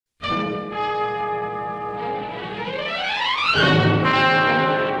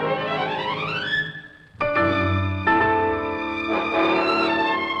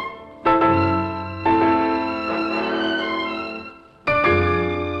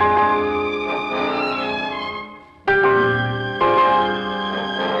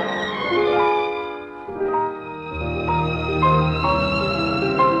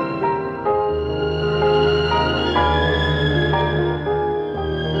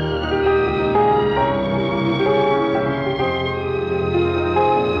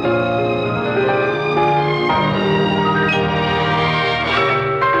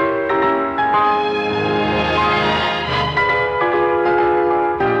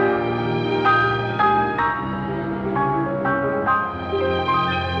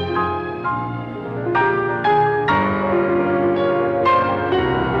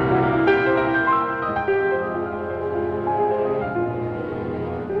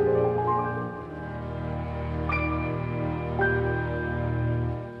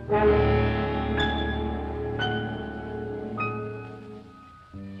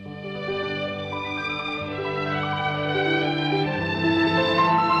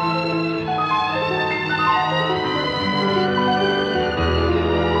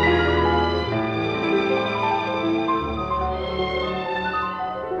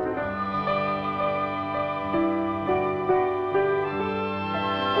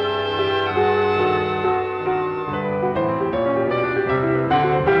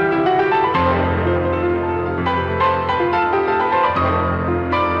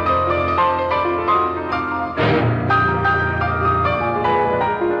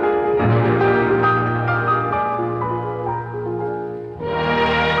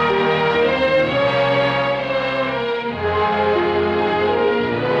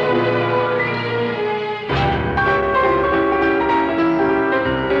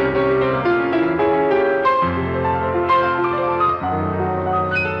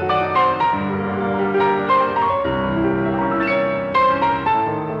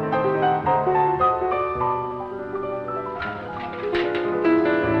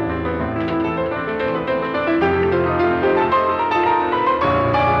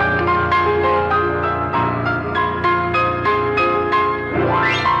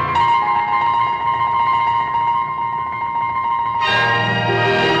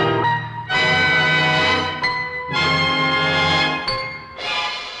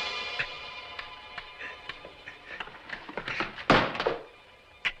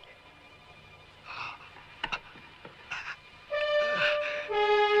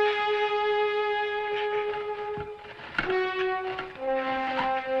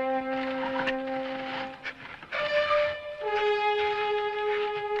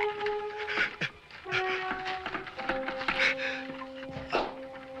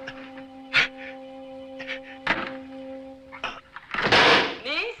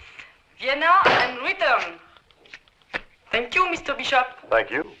return. Thank you, Mr. Bishop.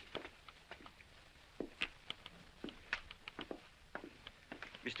 Thank you.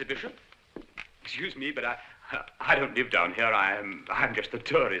 Mr. Bishop? Excuse me, but I don't live down here. I'm just a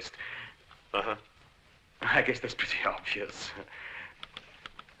tourist. Uh-huh. I guess that's pretty obvious.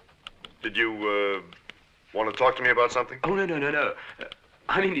 Did you, want to talk to me about something? Oh, no.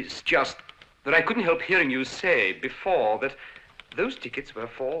 I mean, it's just that I couldn't help hearing you say before that those tickets were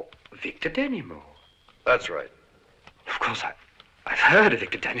for Victor Denimore. That's right. Of course, I've heard of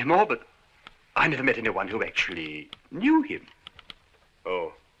Victor Denimore, but I never met anyone who actually knew him.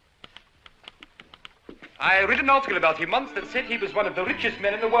 Oh. I read an article about him once that said he was one of the richest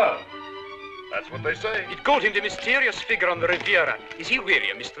men in the world. That's what they say. It called him the mysterious figure on the Riviera. Is he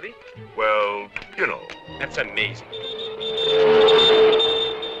really a mystery? Well, you know. That's amazing.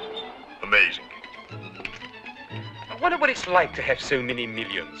 Amazing. I wonder what it's like to have so many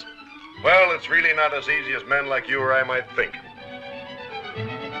millions. Well, it's really not as easy as men like you or I might think.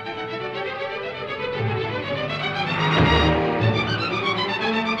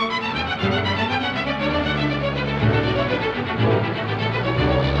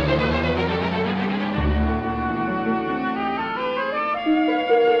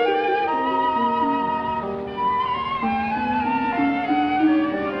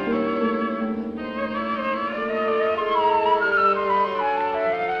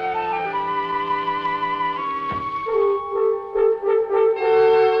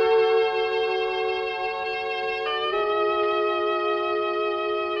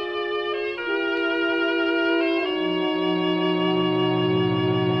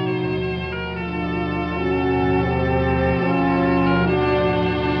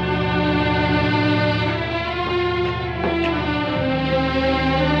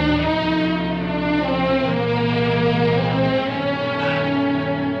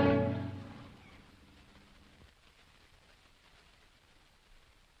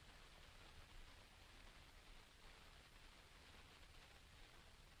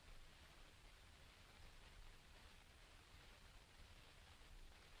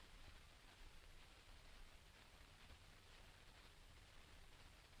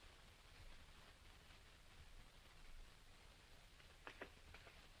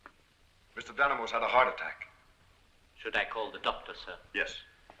 Mr. Danamo's had a heart attack. Should I call the doctor, sir? Yes.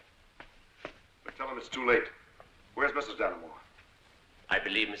 But tell him it's too late. Where's Mrs. Danamore? I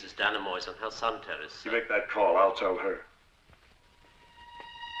believe Mrs. Danamore is on her sun terrace, sir. You make that call, I'll tell her.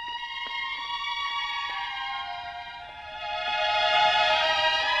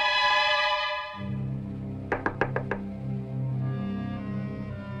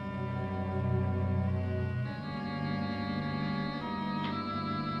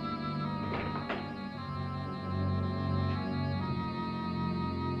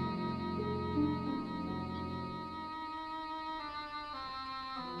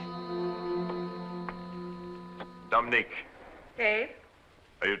 Dominique, Dave?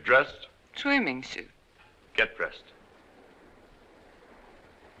 are you dressed? Swimming suit. Get dressed.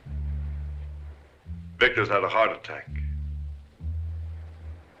 Victor's had a heart attack.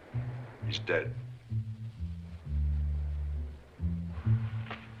 He's dead.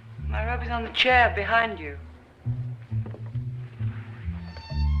 My rub is on the chair behind you.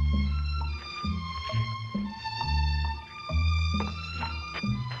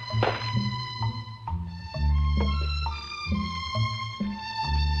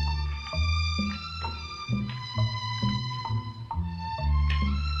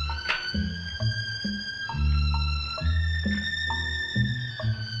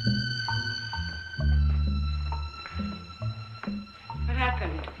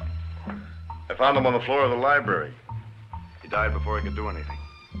 I found him on the floor of the library. He died before he could do anything.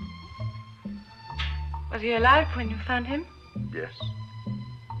 Was he alive when you found him? Yes.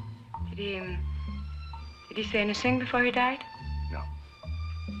 Did he say anything before he died? No.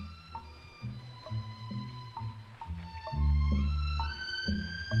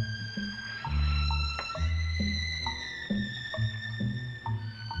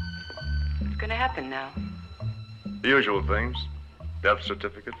 What's going to happen now? The usual things. Death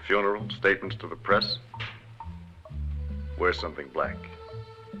certificate, funeral, statements to the press. Wear something black.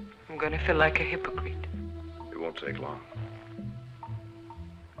 I'm going to feel like a hypocrite. It won't take long.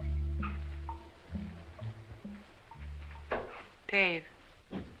 Dave,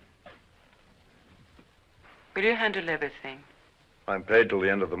 will you handle everything? I'm paid till the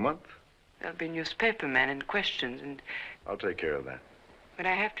end of the month. There'll be newspapermen and questions, and I'll take care of that. would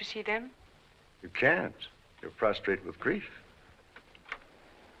I have to see them? You can't. You're prostrate with grief.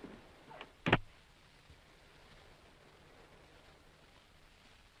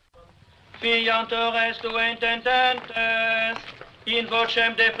 fiantores tu intendentes, in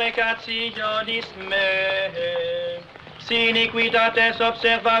vocem deprecationis me, siniquitates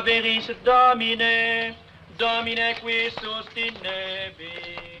observa veris domine, domine qui sustinebi,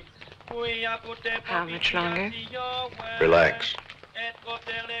 qui apud te How much longer? Relax. et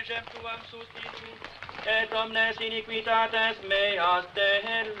propter legem tuam sustinui, et omnes iniquitates meas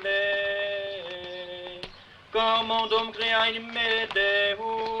delle. Commandum crea in me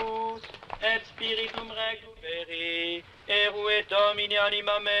Deus, et spiritum recuperi, erue domini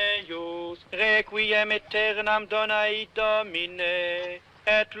anima meius, requiem aeternam donai Domine,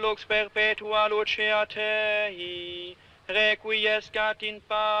 et lux perpetua lucea Tei, requiescat in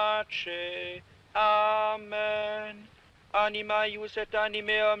pace. Amen. Anima ius et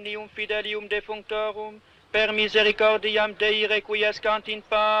anime omnium fidelium defunctorum, per misericordiam Dei requiescant in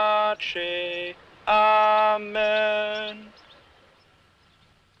pace. Amen.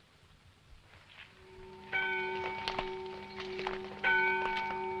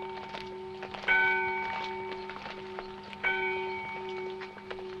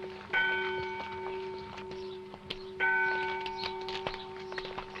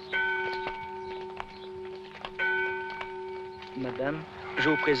 Madame, je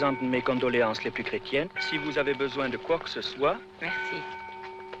vous présente mes condoléances les plus chrétiennes. Si vous avez besoin de quoi que ce soit, Merci.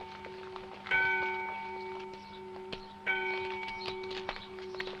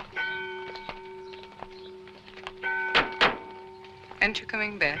 Aren't you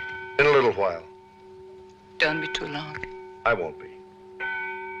coming back? In a little while. Don't be too long. I won't be.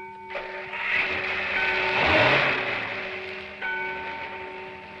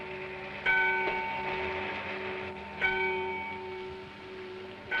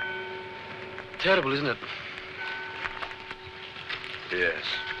 Terrible, isn't it? Yes.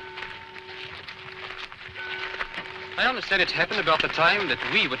 I understand it happened about the time that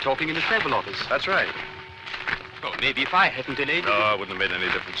we were talking in the stable office. That's right. Well, maybe if I hadn't delayed... No, it wouldn't have made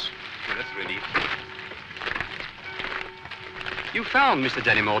any difference. Well, that's a relief. You found Mr.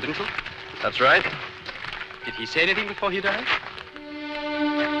 Dennymore, didn't you? That's right. Did he say anything before he died?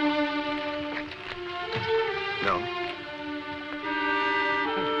 No.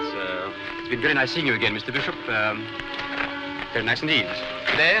 It's been very nice seeing you again, Mr. Bishop. Very nice indeed.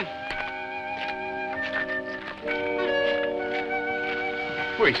 There.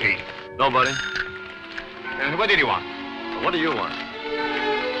 Who is he? Nobody. What did he want? What do you want?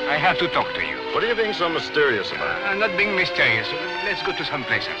 I have to talk to you. What are you being so mysterious about? I'm not being mysterious. Let's go to some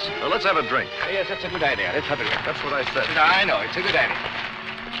place else. Well, let's have a drink. Yes, that's a good idea. Let's have a drink. That's what I said. I know. It's a good idea.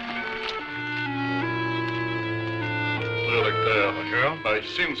 Lecteur, my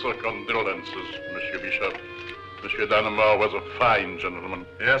sincere condolences, Monsieur Bishop. Monsieur Dennymore was a fine gentleman.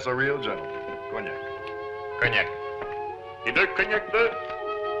 Yes, a real gentleman. Cognac. Cognac. You do cognac, though?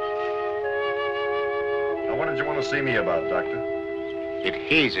 Now, what did you want to see me about, Doctor? It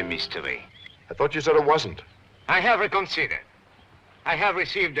is a mystery. I thought you said it wasn't. I have reconsidered. I have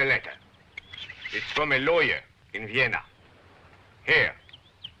received a letter. It's from a lawyer in Vienna. Here.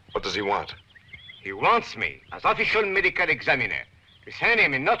 What does he want? He wants me, as official medical examiner, to send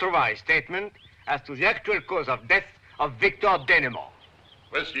him a notarized statement as to the actual cause of death of Victor Dennymore.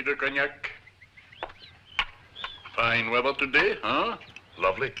 Voici the cognac. Fine weather today, huh?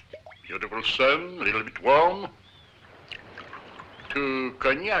 Lovely. Beautiful sun, a little bit warm. To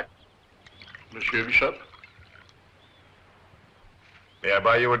cognac, Monsieur Bishop. May I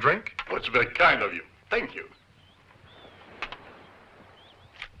buy you a drink? Oh, it's very kind of you. Thank you.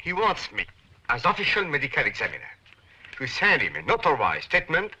 He wants me, as official medical examiner, to send him a notarized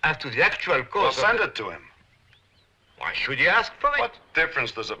statement as to the actual Well, cause send it to him. Why should you ask for it? What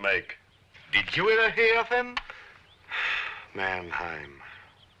difference does it make? Did you ever hear of him? Mannheim.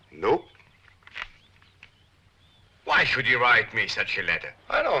 Nope. Why should he write me such a letter?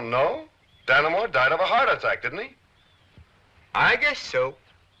 I don't know. Dennymore died of a heart attack, didn't he? I guess so.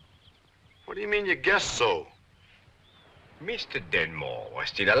 What do you mean you guess so? Mr. Dennymore was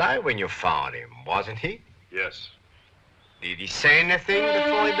still alive when you found him, wasn't he? Yes. Did he say anything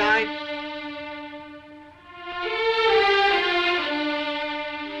before he died?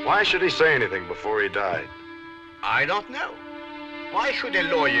 Why should he say anything before he died? I don't know. Why should a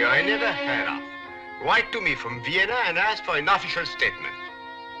lawyer I never heard of write to me from Vienna and ask for an official statement?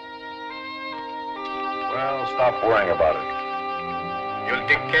 Well, stop worrying about it. You'll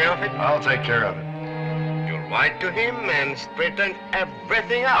take care of it? I'll take care of it. You'll write to him and straighten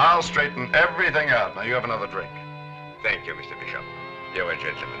everything out. I'll straighten everything out. Now, you have another drink. Thank you, Mr. Bishop. You're a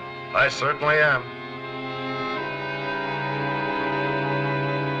gentleman. I certainly am.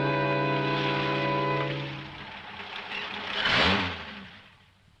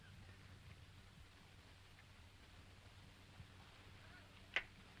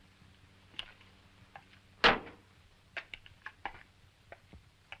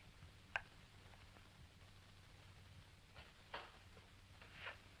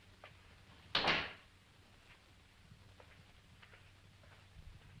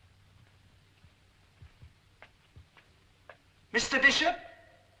 Mr. Bishop?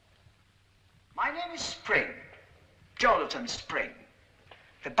 My name is Spring. Jonathan Spring.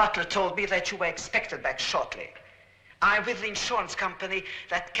 The butler told me that you were expected back shortly. I'm with the insurance company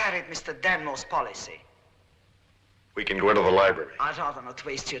that carried Mr. Danmore's policy. We can go into the library. I'd rather not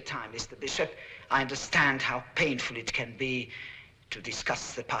waste your time, Mr. Bishop. I understand how painful it can be to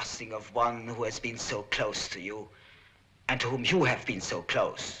discuss the passing of one who has been so close to you and to whom you have been so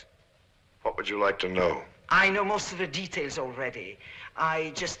close. What would you like to know? I know most of the details already.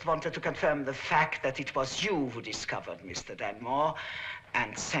 I just wanted to confirm the fact that it was you who discovered Mr. Danmore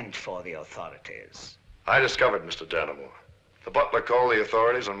and sent for the authorities. I discovered Mr. Danamore. The butler called the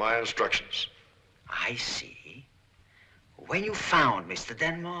authorities on my instructions. I see. When you found Mr.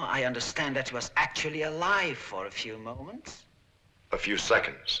 Danmore, I understand that he was actually alive for a few moments. A few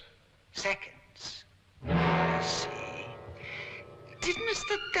seconds. Seconds. I see. Did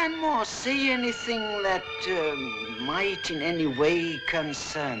Mr. Danmore say anything that might in any way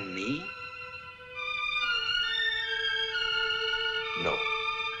concern me? No.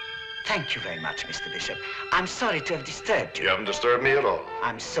 Thank you very much, Mr. Bishop. I'm sorry to have disturbed you. You haven't disturbed me at all.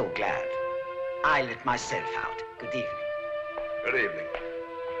 I'm so glad. I let myself out. Good evening. Good evening.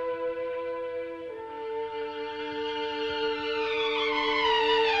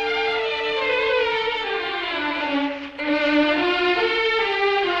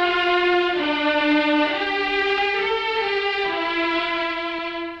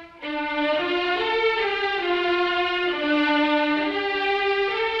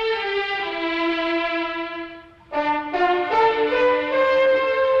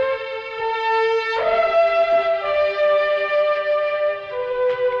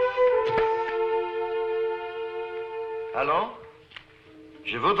 Allô?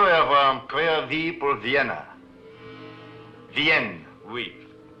 Je voudrais avoir un préavis pour Vienna. Vienne, oui.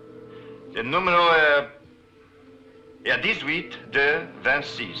 Le numéro est à 18 de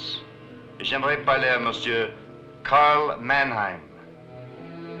 26. J'aimerais parler à monsieur Karl Mannheim.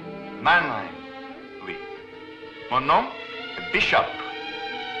 Mannheim, oui. Mon nom? Bishop.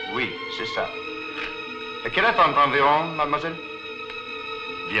 Oui, c'est ça. À quelle heure environ, mademoiselle?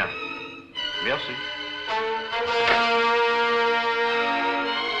 Bien. Merci.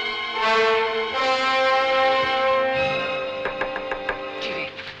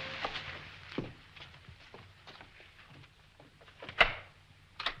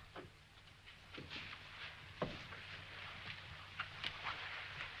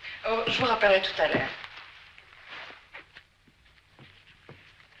 Oh, je vous rappellerai tout à l'heure.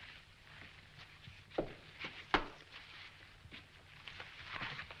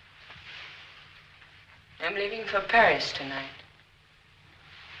 I'm leaving for Paris tonight.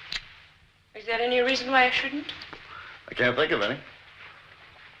 Is there any reason why I shouldn't? I can't think of any.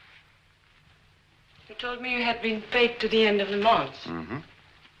 You told me you had been paid to the end of the month. Mm-hmm.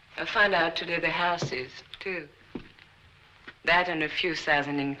 I'll find out today the house is, too. That and a few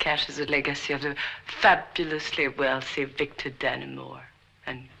thousand in cash is a legacy of the fabulously wealthy Victor Danamore.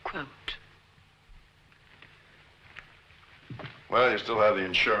 End quote. Well, you still have the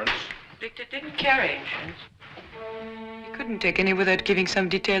insurance. Victor didn't carry insurance. He couldn't take any without giving some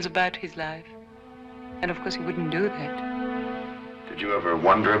details about his life. And of course he wouldn't do that. Did you ever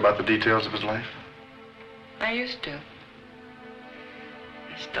wonder about the details of his life? I used to.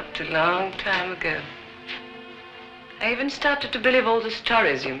 I stopped a long time ago. I even started to believe all the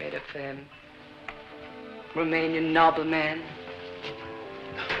stories you made up for him. Romanian nobleman,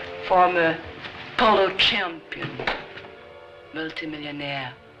 former polo champion,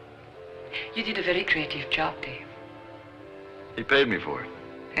 multimillionaire. You did a very creative job, Dave. He paid me for it.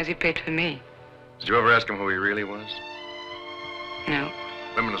 As he paid for me. Did you ever ask him who he really was? No.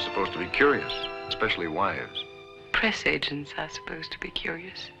 Women are supposed to be curious, especially wives. Press agents are supposed to be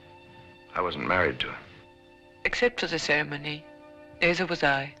curious. I wasn't married to him. Except for the ceremony. Neither was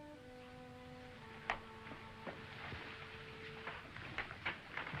I.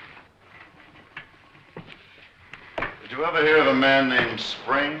 Did you ever hear of a man named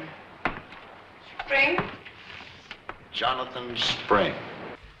Spring? Spring? Jonathan Spring.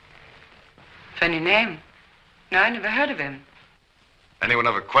 Funny name. No, I never heard of him. Anyone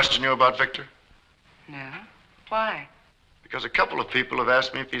ever question you about Victor? No. Why? Because a couple of people have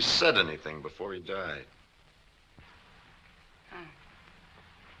asked me if he said anything before he died.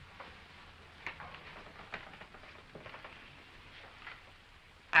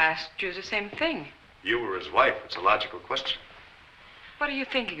 I asked you the same thing. You were his wife. It's a logical question. What are you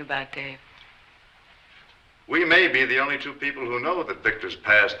thinking about, Dave? We may be the only two people who know that Victor's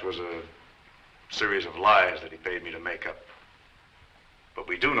past was a series of lies that he paid me to make up. But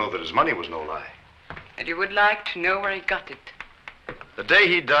we do know that his money was no lie. And you would like to know where he got it. The day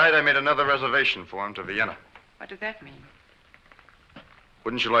he died, I made another reservation for him to Vienna. What does that mean?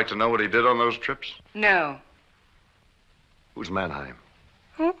 Wouldn't you like to know what he did on those trips? No. Who's Mannheim?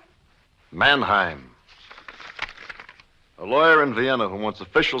 Who? Mannheim. A lawyer in Vienna who wants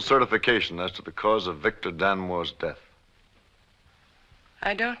official certification as to the cause of Victor Danmore's death.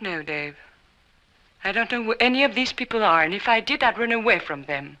 I don't know, Dave. I don't know who any of these people are, and if I did, I'd run away from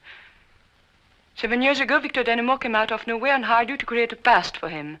them. 7 years ago, Victor Dannemore came out of nowhere and hired you to create a past for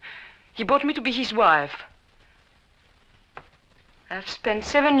him. He bought me to be his wife. I've spent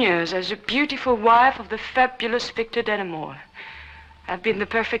 7 years as a beautiful wife of the fabulous Victor Dannemore. I've been the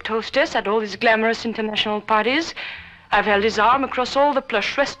perfect hostess at all his glamorous international parties. I've held his arm across all the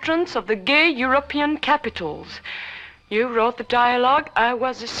plush restaurants of the gay European capitals. You wrote the dialogue, I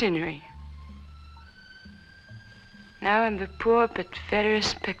was the scenery. Now I'm the poor but very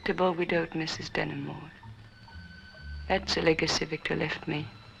respectable widowed Mrs. Dannemore. That's the legacy Victor left me.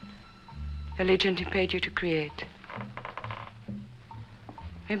 The legend he paid you to create.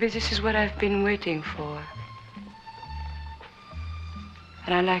 Maybe this is what I've been waiting for.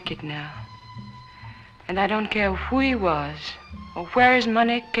 And I like it now. And I don't care who he was or where his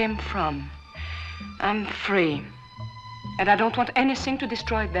money came from. I'm free. And I don't want anything to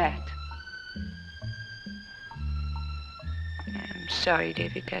destroy that. I'm sorry,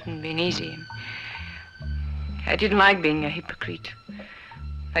 David. It hasn't been easy. I didn't like being a hypocrite.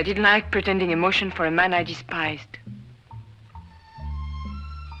 I didn't like pretending emotion for a man I despised.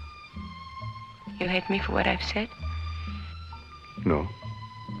 You hate me for what I've said? No.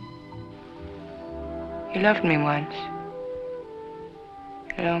 You loved me once.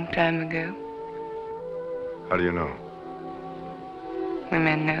 A long time ago. How do you know?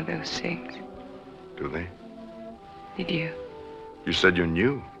 Women know those things. Do they? Did you? You said you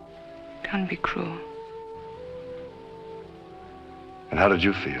knew. Don't be cruel. And how did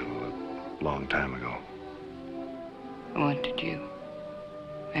you feel a long time ago? I wanted you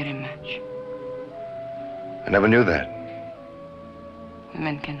very much. I never knew that.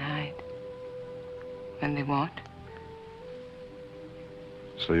 Women can hide when they want.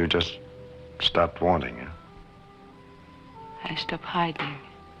 So you just stopped wanting, huh? I stopped hiding.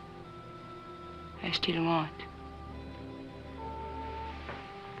 I still want.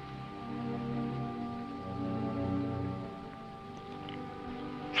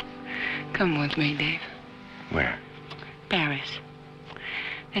 Come with me, Dave. Where? Paris.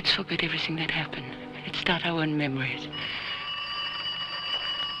 Let's forget everything that happened. Let's start our own memories.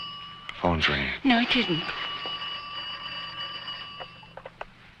 Phone's ringing. No, it isn't.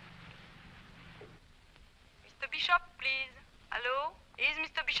 Mr. Bishop, please. Hello? Is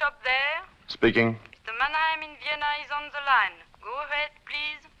Mr. Bishop there? Speaking. Mr. Mannheim in Vienna is on the line. Go ahead,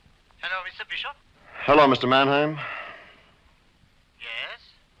 please. Hello, Mr. Bishop. Hello, Mr. Mannheim. Yes?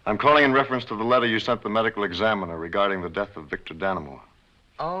 I'm calling in reference to the letter you sent the medical examiner regarding the death of Victor Dannemore.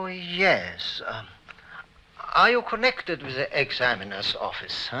 Oh, yes. Are you connected with the examiner's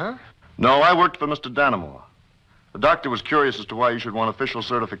office, huh? No, I worked for Mr. Dannemore. The doctor was curious as to why you should want official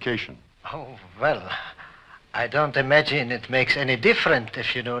certification. Oh, well, I don't imagine it makes any difference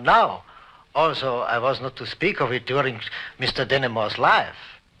if you know now. Also, I was not to speak of it during Mr. Dannemore's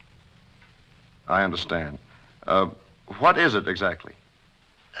life. I understand. What is it exactly?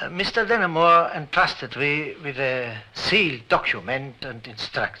 Mr. Dannemore entrusted me with a sealed document and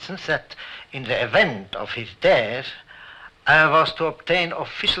instructions that in the event of his death, I was to obtain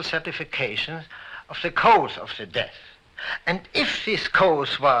official certification of the cause of the death. And if this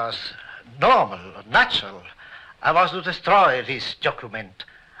cause was normal or natural, I was to destroy this document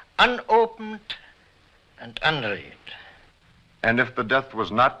unopened and unread. And if the death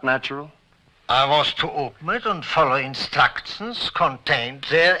was not natural? I was to open it and follow instructions contained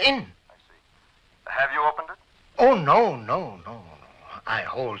therein. I see. Have you opened it? Oh, no. I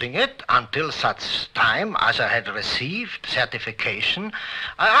holding it until such time as I had received certification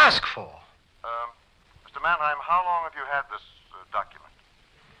I asked for. Mr. Mannheim, how long have you had this document?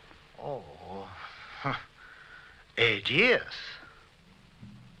 Oh, 8 years.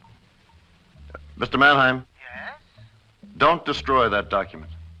 Mr. Mannheim? Yes? Don't destroy that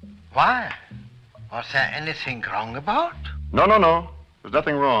document. Why? Was there anything wrong about? No. There's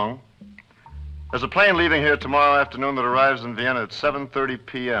nothing wrong. There's a plane leaving here tomorrow afternoon that arrives in Vienna at 7:30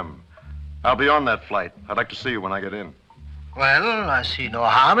 p.m. I'll be on that flight. I'd like to see you when I get in. Well, I see no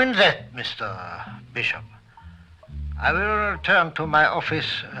harm in that, Mr. Bishop. I will return to my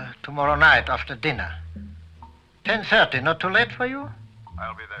office tomorrow night after dinner. 10:30, not too late for you?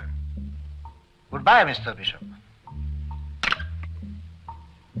 I'll be there. Goodbye, Mr. Bishop.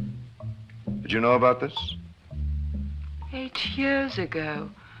 Did you know about this? 8 years ago.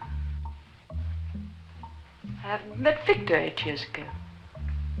 I haven't met Victor 8 years ago.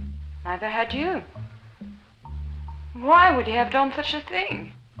 Neither had you. Why would he have done such a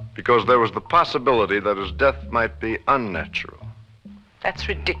thing? Because there was the possibility that his death might be unnatural. That's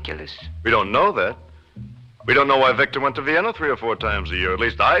ridiculous. We don't know that. We don't know why Victor went to Vienna 3 or 4 times a year. At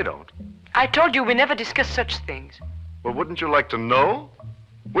least I don't. I told you we never discuss such things. Well, wouldn't you like to know?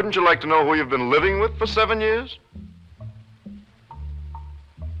 Wouldn't you like to know who you've been living with for 7 years?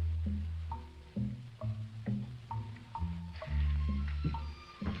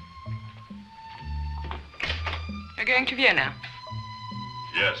 You're going to Vienna.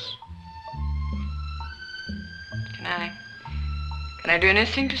 Yes. Can I do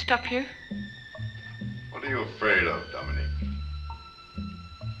anything to stop you? What are you afraid of, Dominique?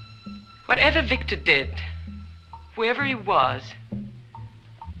 Whatever Victor did, whoever he wasn't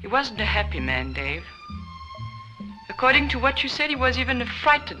a happy man, Dave. According to what you said, he was even a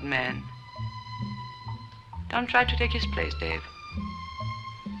frightened man. Don't try to take his place, Dave.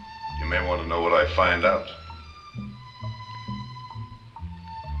 You may want to know what I find out.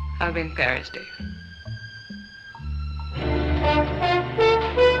 I'll be in Paris, Dave.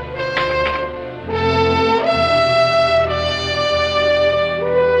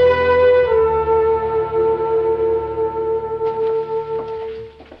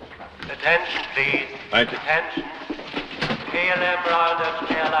 Attention, please. Thank you. Attention. KLM Royal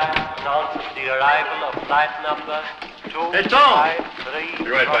Dutch Airlines announces the arrival of flight number 253 Hey, Tom! Be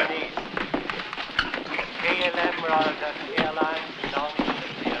right back. from Nice. KLM Royal Dutch Airlines announces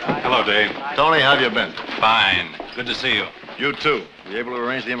the arrival. Hello, Dave. Tony, how have you been? Fine. Good to see you. You too. You able to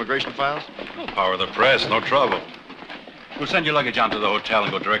arrange the immigration files? Oh, power of the press, no trouble. We'll send your luggage on to the hotel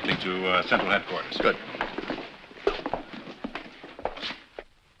and go directly to Central Headquarters. Good.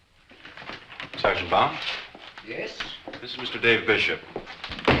 Sergeant Baum? Yes? This is Mr. Dave Bishop.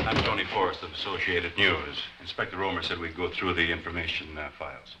 I'm Tony Forrest of Associated News. Inspector Romer said we'd go through the information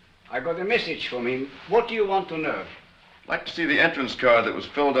files. I got a message from him. What do you want to know? I'd like to see the entrance card that was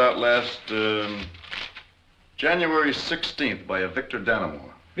filled out last January 16th by a Victor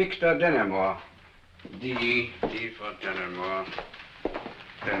Dannemore. Victor Dannemore. D for Dannemore.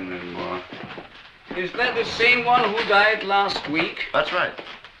 Dannemore. Is that the same one who died last week? That's right.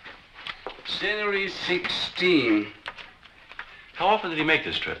 January 16. How often did he make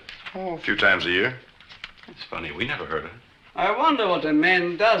this trip? Oh, a few times a year. It's funny, we never heard of it. I wonder what a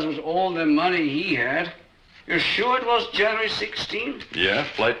man does with all the money he had. You're sure it was January 16? Yeah,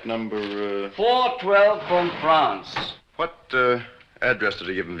 flight number... 412 from France. What address did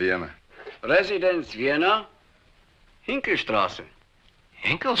he give in Vienna? Residence Vienna, Hinkelstrasse.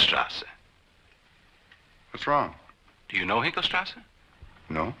 Hinkelstrasse? What's wrong? Do you know Hinkelstrasse?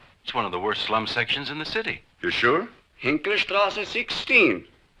 No. It's one of the worst slum sections in the city. You sure? Hinkelstrasse 16.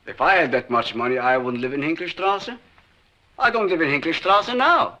 If I had that much money, I wouldn't live in Hinkelstrasse. I don't live in Hinkelstrasse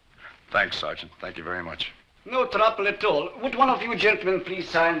now. Thanks, Sergeant. Thank you very much. No trouble at all. Would one of you gentlemen please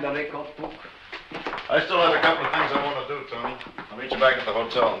sign the record book? I still have a couple of things I want to do, Tony. I'll meet you back at the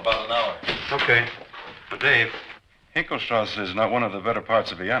hotel in about an hour. Okay. Now, Dave, Hinkelstrasse is not one of the better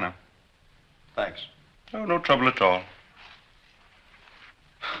parts of Vienna. Thanks. Oh, no trouble at all.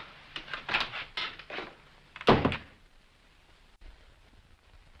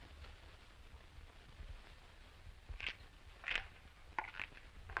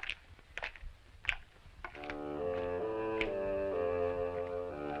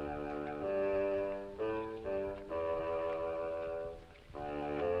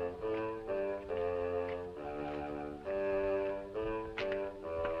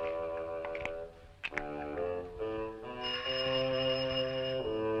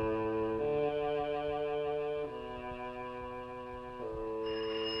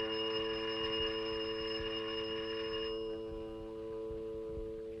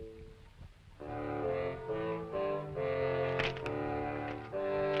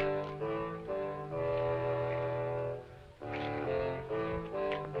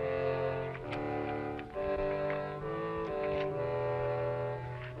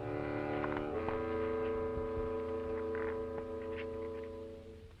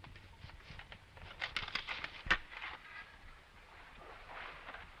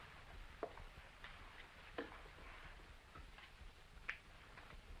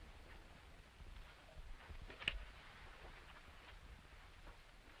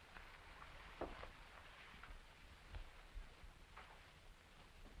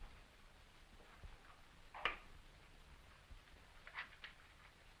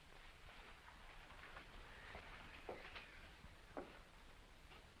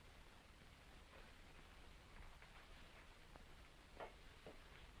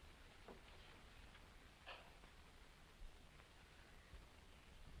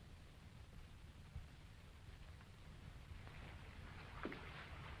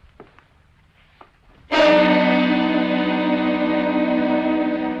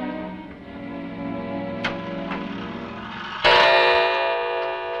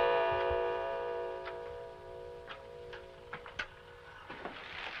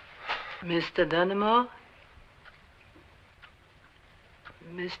 Mr. Dannemore?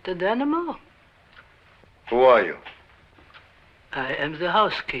 Mr. Dannemore? Who are you? I am the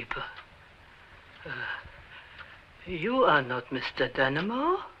housekeeper. You are not Mr.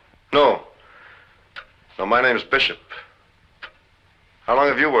 Dannemore? No. No, my name's Bishop. How long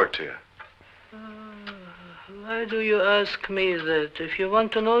have you worked here? Why do you ask me that? If you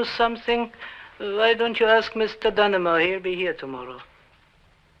want to know something, why don't you ask Mr. Dannemore? He'll be here tomorrow.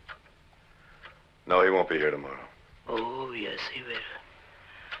 No, he won't be here tomorrow. Oh, yes, he will.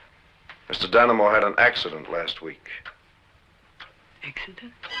 Mr. Dannemore had an accident last week.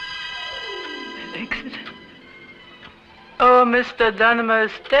 Accident? An accident? Oh, Mr. Dannemore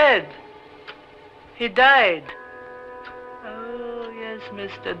is dead. He died. Oh, yes,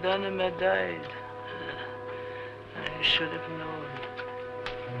 Mr. Dannemore died. I should have known.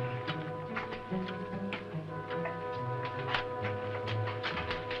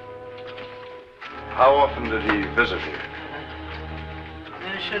 How often did he visit here?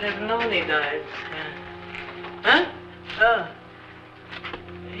 I should have known he died. Huh? Oh.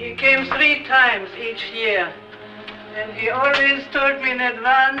 He came 3 times each year. And he always told me in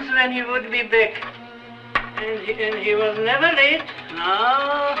advance when he would be back. And he was never late.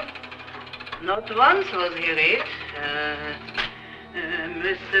 No. Not once was he late.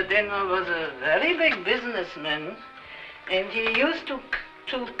 Mr. Dannemore was a very big businessman. And he used to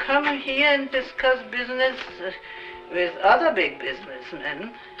come here and discuss business with other big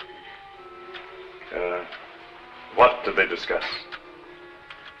businessmen. What did they discuss?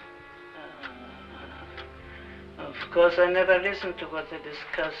 Of course, I never listened to what they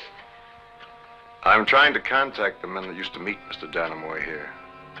discussed. I'm trying to contact the men that used to meet Mr. Dannemore here,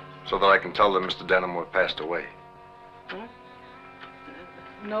 so that I can tell them Mr. Dannemore passed away. Huh?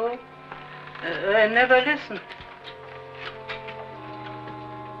 No, I never listened.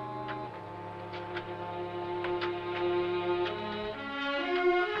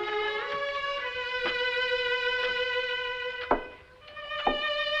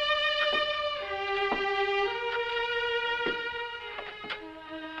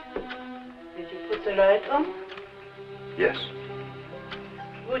 The light on? Yes.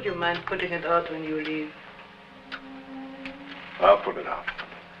 Would you mind putting it out when you leave? I'll put it out.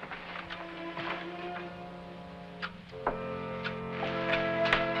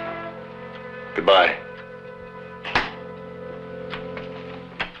 Goodbye.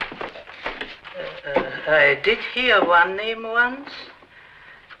 I did hear one name once.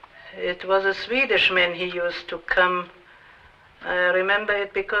 It was a Swedish man. He used to come. I remember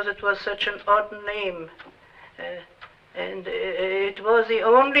it because it was such an odd name. And it was the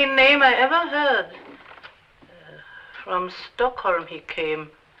only name I ever heard. From Stockholm he came.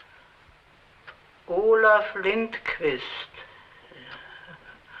 Olaf Lindqvist.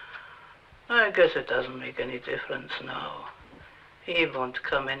 I guess it doesn't make any difference now. He won't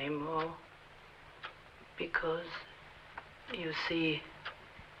come anymore. Because, you see,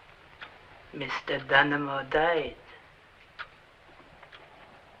 Mr. Dannemore died.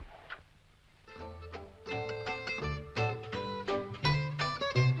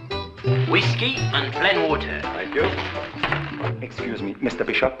 Whiskey and plain water. Thank you. Excuse me, Mr.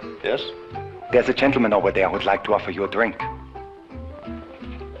 Bishop. Yes? There's a gentleman over there who'd like to offer you a drink.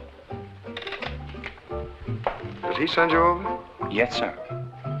 Did he send you over? Yes, sir.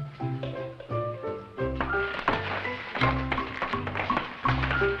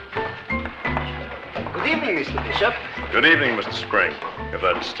 Good evening, Mr. Bishop. Good evening, Mr. Spring, if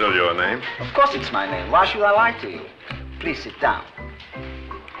that is still your name. Of course it's my name. Why should I lie to you? Please sit down.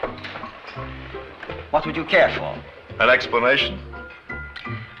 What would you care for? An explanation?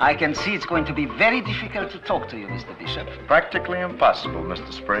 I can see it's going to be very difficult to talk to you, Mr. Bishop. Practically impossible,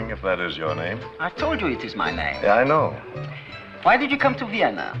 Mr. Spring, if that is your name. I told you it is my name. Yeah, I know. Why did you come to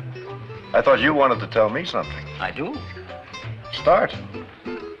Vienna? I thought you wanted to tell me something. I do. Start.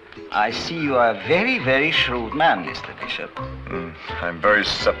 I see you are a very, very shrewd man, Mr. Bishop. I'm very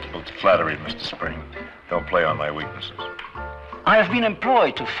susceptible to flattery, Mr. Spring. Don't play on my weaknesses. I have been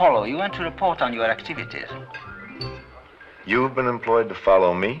employed to follow you and to report on your activities. You've been employed to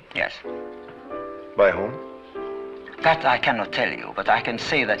follow me? Yes. By whom? That I cannot tell you, but I can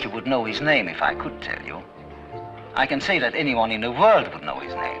say that you would know his name if I could tell you. I can say that anyone in the world would know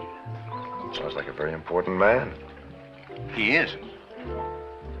his name. Sounds like a very important man. He is.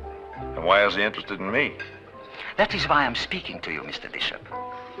 And why is he interested in me? That is why I'm speaking to you, Mr. Bishop.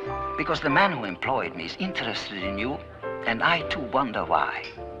 Because the man who employed me is interested in you, and I too wonder why.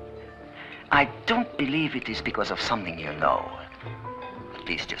 I don't believe it is because of something you know, at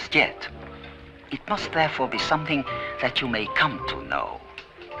least just yet. It must therefore be something that you may come to know.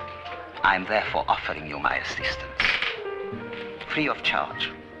 I'm therefore offering you my assistance. Free of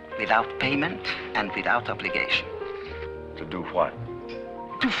charge, without payment and without obligation. To do what?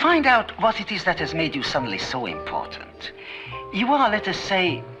 To find out what it is that has made you suddenly so important. You are, let us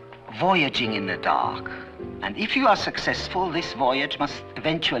say, voyaging in the dark. And if you are successful, this voyage must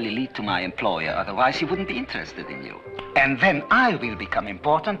eventually lead to my employer, otherwise he wouldn't be interested in you. And then I will become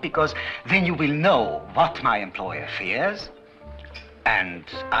important because then you will know what my employer fears. And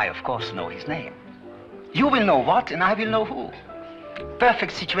I, of course, know his name. You will know what and I will know who.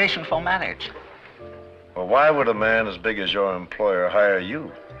 Perfect situation for marriage. Well, why would a man as big as your employer hire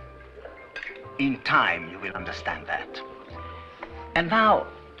you? In time, you will understand that. And now,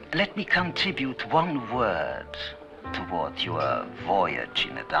 let me contribute one word toward your voyage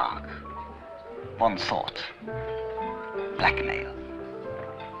in the dark. One thought. Blackmail.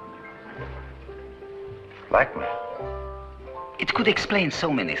 Blackmail? It could explain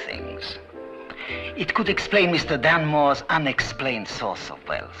so many things. It could explain Mr. Danmore's unexplained source of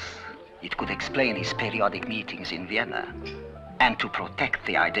wealth. It could explain his periodic meetings in Vienna. And to protect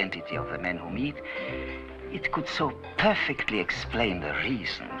the identity of the men who meet, it could so perfectly explain the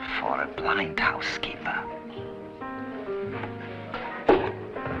reason for a blind housekeeper.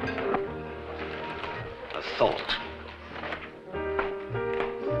 A thought.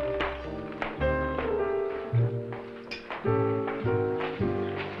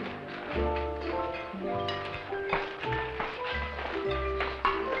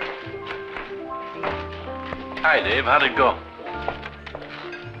 Hi, Dave. How'd it go?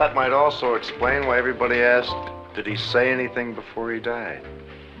 That might also explain why everybody asked, did he say anything before he died?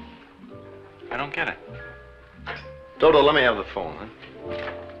 I don't get it. Dodo, let me have the phone, huh?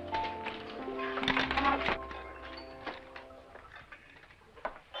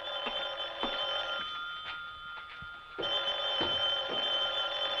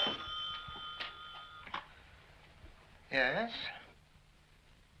 Yes?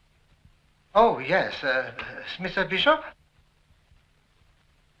 Oh, yes. Mr. Bishop?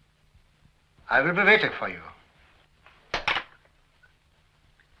 I will be waiting for you.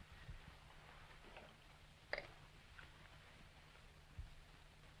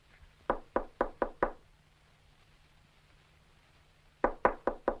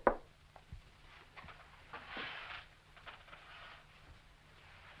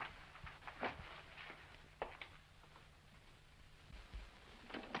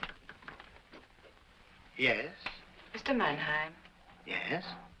 Yes? Mr. Mannheim. Yes?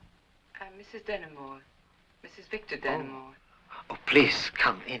 Mrs. Denimore. Mrs. Victor Denimore. Oh, please,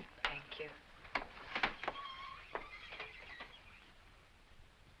 come in. Thank you.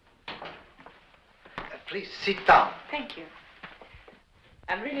 Please, sit down. Thank you.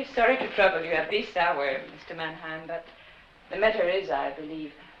 I'm really sorry to trouble you at this hour, Mr. Mannheim, but the matter is, I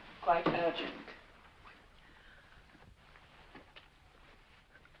believe, quite urgent.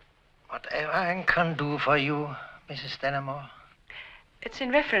 Whatever I can do for you, Mrs. Denimore. It's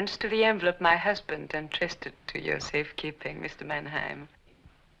in reference to the envelope my husband entrusted to your safekeeping, Mr. Mannheim.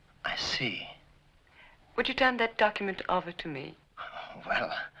 I see. Would you turn that document over to me?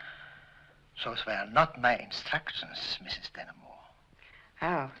 Well, those were not my instructions, Mrs. Denimore.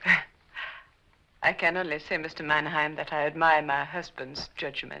 Oh. I can only say, Mr. Mannheim, that I admire my husband's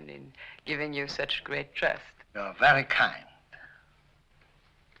judgment in giving you such great trust. You're very kind.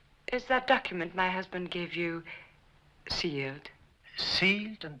 Is that document my husband gave you sealed?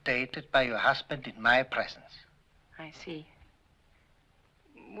 Sealed and dated by your husband in my presence. I see.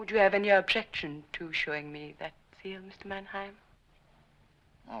 Would you have any objection to showing me that seal, Mr. Mannheim?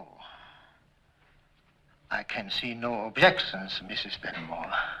 Oh. I can see no objections, Mrs.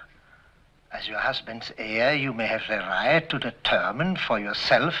 Denimore. As your husband's heir, you may have the right to determine for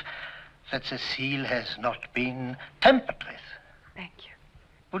yourself that the seal has not been tampered with. Thank you.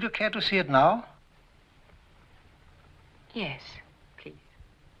 Would you care to see it now? Yes, please.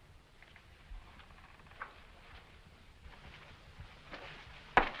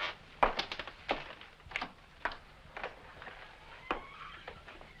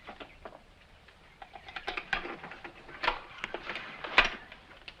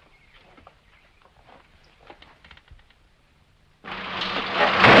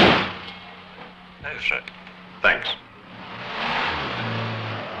 Yes, sir. Thanks.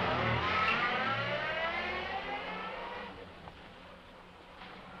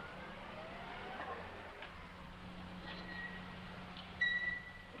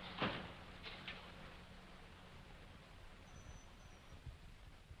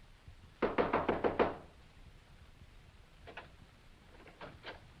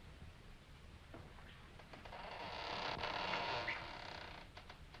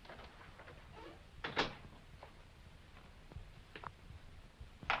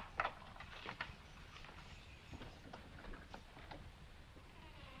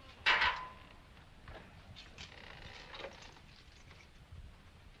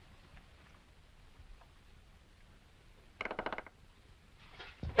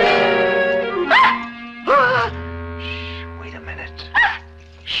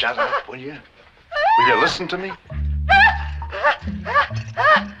 shut up, will you? Will you listen to me?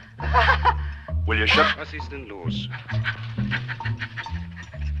 Will you shut... Was ist denn los?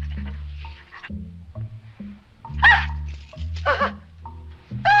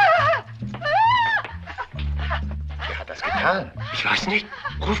 Wer hat das getan? Ich weiß nicht.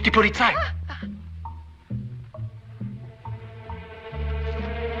 Ruf die Polizei.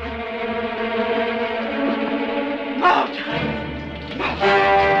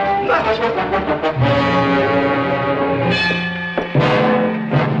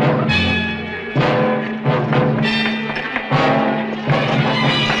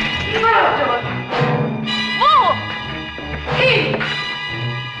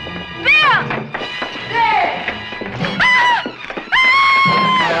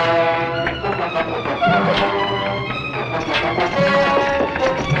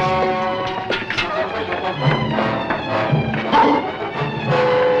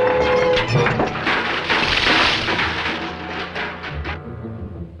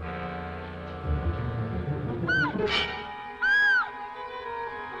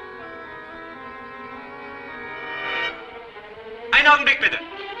 Einen Augenblick bitte.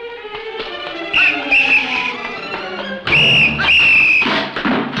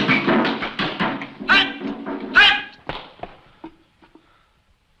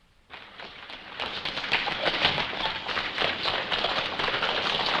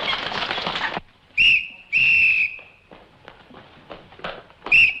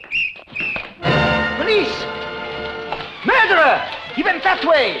 Police! Murderer! He went that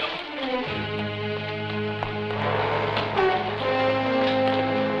way!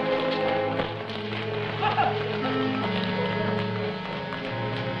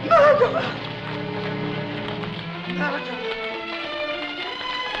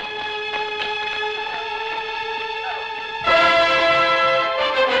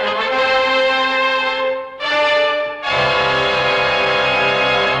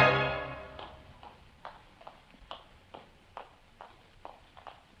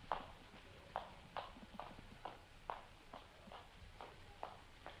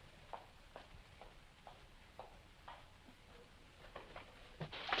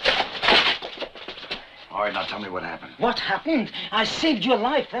 All right, now tell me what happened. What happened? I saved your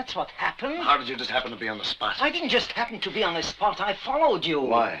life, that's what happened. How did you just happen to be on the spot? I didn't just happen to be on the spot, I followed you.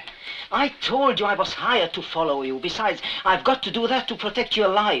 Why? I told you I was hired to follow you. Besides, I've got to do that to protect your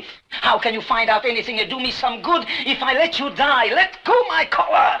life. How can you find out anything and do me some good if I let you die? Let go my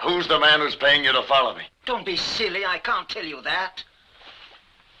collar! Who's the man who's paying you to follow me? Don't be silly, I can't tell you that.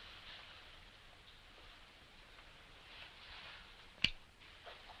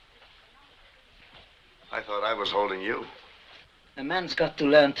 I thought I was holding you. A man's got to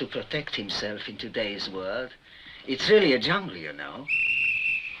learn to protect himself in today's world. It's really a jungle, you know.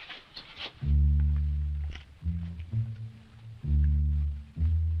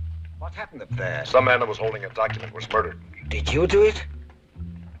 What happened up there? Some man that was holding a document was murdered. Did you do it?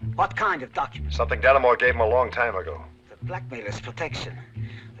 What kind of document? Something Dannemore gave him a long time ago. The blackmailer's protection.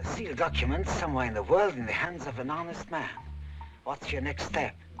 The sealed document somewhere in the world in the hands of an honest man. What's your next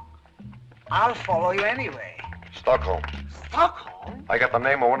step? I'll follow you anyway. Stockholm. Stockholm? I got the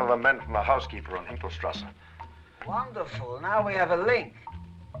name of one of the men from the housekeeper on Hinkelstrasse. Wonderful. Now we have a link.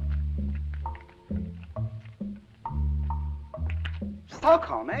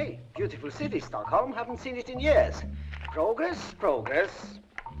 Stockholm, eh? Beautiful city, Stockholm. Haven't seen it in years. Progress, progress.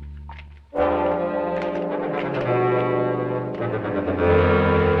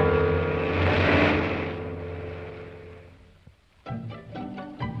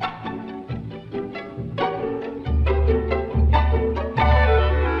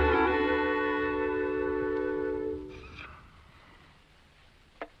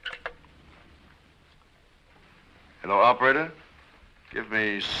 Hello, operator. Give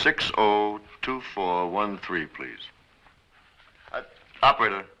me 602413, please.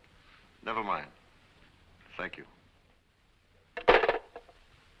 Operator, never mind. Thank you.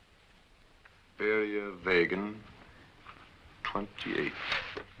 Area Vegan, 28.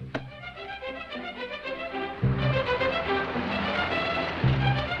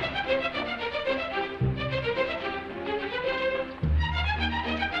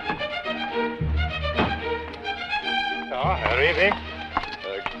 Ja, här är vi.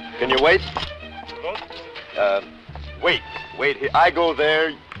 Can you wait? Wait. Wait here. I go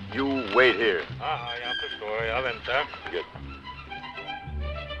there, you wait here. Aha, jag förstår. Jag väntar. Good.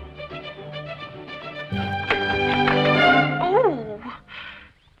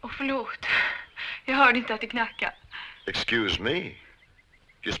 Förlåt. Jag hörde inte att det knackade. Excuse me.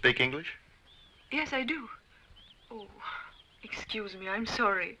 You speak English? Yes, I do. Oh, Excuse me, I'm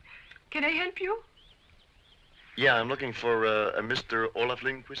sorry. Can I help you? Yeah, I'm looking for a Mr. Olaf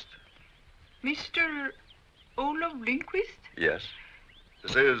Lindquist. Mr. Olaf Lindquist? Yes.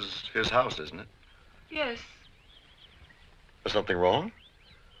 This is his house, isn't it? Yes. Is something wrong?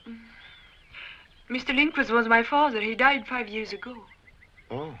 Mr. Lindquist was my father. He died 5 years ago.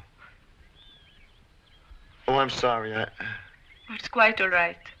 Oh. Oh, I'm sorry. It's quite all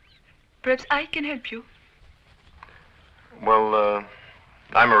right. Perhaps I can help you. Well,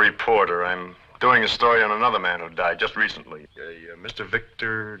 I'm a reporter. I'm doing a story on another man who died just recently, Mr.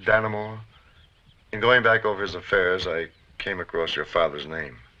 Victor Dannemore. In going back over his affairs, I came across your father's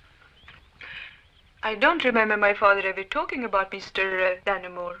name. I don't remember my father ever talking about Mr.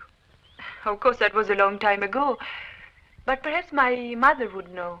 Dannemore. Of course, that was a long time ago. But perhaps my mother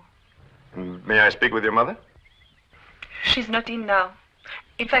would know. May I speak with your mother? She's not in now.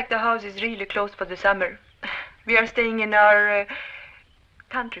 In fact, the house is really closed for the summer. We are staying in our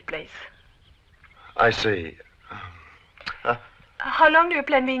country place. I see. How long do you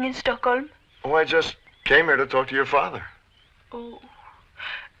plan being in Stockholm? Oh, I just came here to talk to your father.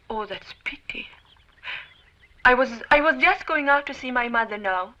 Oh, that's pity. I was just going out to see my mother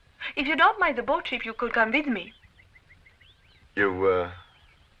now. If you don't mind the boat trip, you could come with me. You,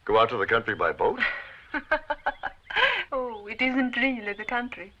 go out to the country by boat? Oh, it isn't really the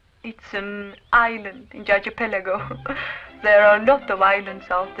country. It's an island in the archipelago. There are a lot of islands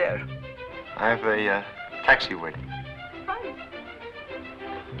out there. I have a taxi waiting. Fine.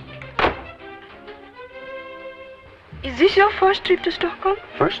 Is this your first trip to Stockholm?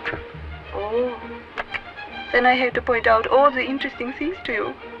 First trip? Oh. Then I have to point out all the interesting things to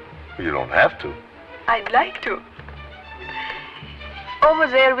you. You don't have to. I'd like to. Over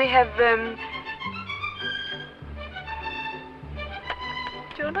there we have,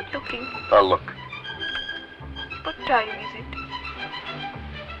 You're not looking. I'll look. What time is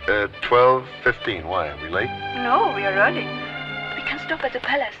it? 12:15. Why, are we late? No, we are early. We can stop at the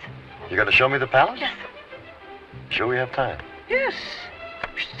palace. You gonna show me the palace? Yes. Sure we have time? Yes,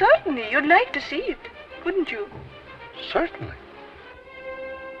 certainly. You'd like to see it, wouldn't you? Certainly.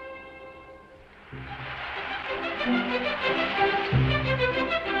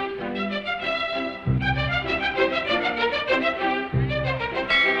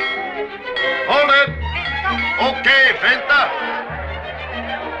 Hold it! Okay, Venta.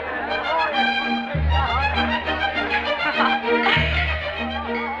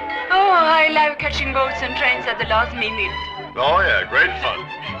 Oh, I love catching boats and trains at the last minute. Oh, yeah, great fun.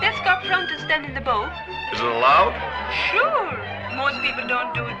 Let's go up front and stand in the boat. Is it allowed? Sure. Most people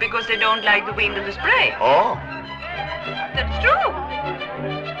don't do it because they don't like the wind and the spray. Oh. That's true.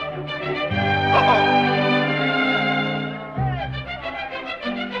 Uh-oh.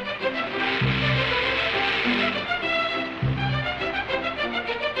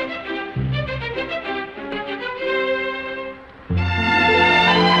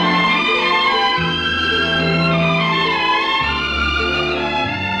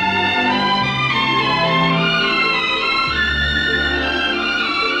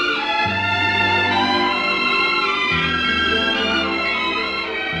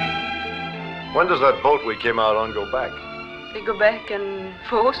 When does that boat we came out on go back? They go back and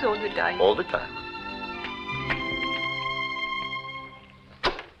forth all the time. All the time.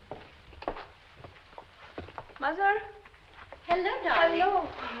 Mother? Hello, darling. Hello.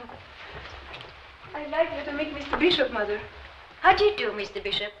 I'd like you to meet Mr. Bishop, Mother. How do you do, Mr.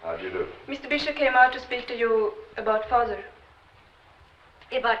 Bishop? How do you do? Mr. Bishop came out to speak to you about Father.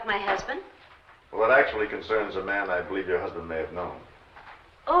 About my husband? Well, it actually concerns a man I believe your husband may have known.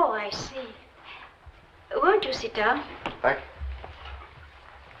 Oh, I see. Won't you sit down? Thank you.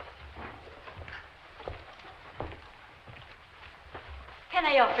 Can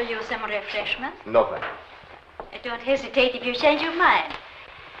I offer you some refreshment? No, thank you. Don't hesitate if you change your mind.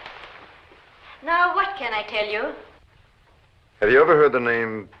 Now, what can I tell you? Have you ever heard the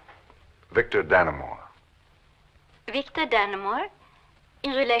name Victor Dannemore? Victor Dannemore?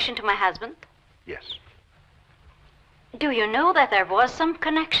 In relation to my husband? Yes. Do you know that there was some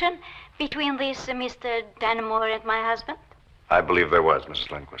connection between this Mr. Dannemore and my husband? I believe there was, Mrs.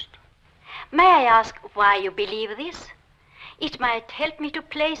 Lindquist. May I ask why you believe this? It might help me to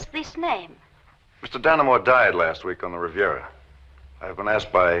place this name. Mr. Dannemore died last week on the Riviera. I've been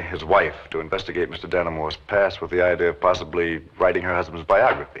asked by his wife to investigate Mr. Dannemore's past with the idea of possibly writing her husband's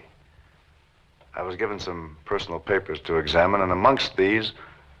biography. I was given some personal papers to examine, and amongst these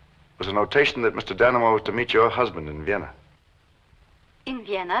was a notation that Mr. Dannemore was to meet your husband in Vienna. In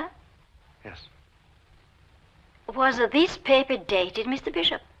Vienna? Yes. Was this paper dated, Mr.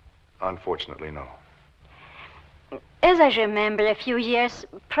 Bishop? Unfortunately, no. As I remember, a few years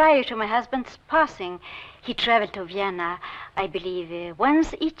prior to my husband's passing, he traveled to Vienna, I believe,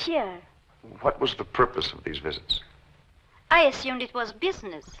 once each year. What was the purpose of these visits? I assumed it was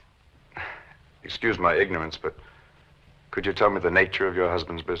business. Excuse my ignorance, but could you tell me the nature of your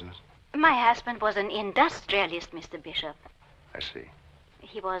husband's business? My husband was an industrialist, Mr. Bishop. I see.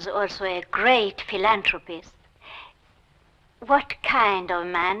 He was also a great philanthropist. What kind of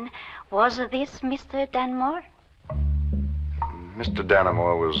man was this Mr. Danmore? Mr.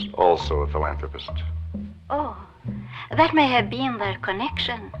 Danamore was also a philanthropist. Oh, that may have been their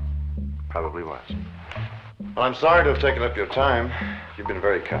connection. Probably was. Well, I'm sorry to have taken up your time. You've been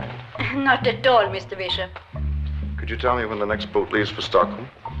very kind. Not at all, Mr. Bishop. Could you tell me when the next boat leaves for Stockholm?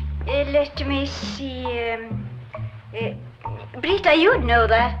 Let me see. Brita, you know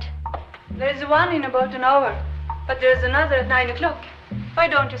that. There's one in about an hour, but there's another at 9 o'clock. Why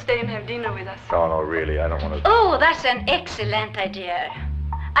don't you stay and have dinner with us? No, really, I don't want to... Oh, that's an excellent idea.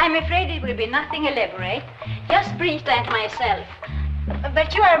 I'm afraid it will be nothing elaborate, just Brita and myself.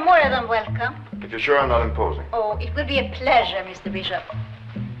 But you are more than welcome. If you're sure I'm not imposing. Oh, it will be a pleasure, Mr. Bishop.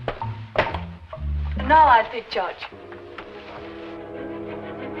 Now I'll take charge.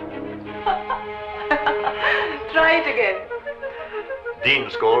 Try it again. Din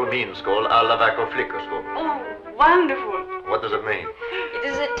skål, min skål, alla veckor flickor skål. Oh, wonderful. What does it mean? It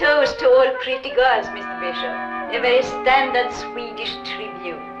is a toast to all pretty girls, Mr. Bishop. A very standard Swedish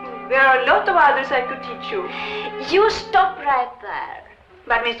tribute. There are a lot of others I could teach you. You stop right there.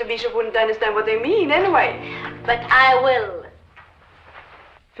 But Mr. Bishop wouldn't understand what they mean anyway. But I will.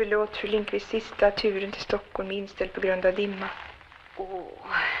 Förlåt, fru Lindqvist, sista turen till Stockholm är inställd på grund av dimma. Oh.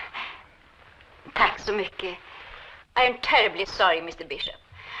 Tack så mycket. I am terribly sorry, Mr. Bishop.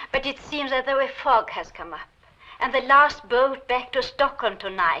 But it seems that a fog has come up. And the last boat back to Stockholm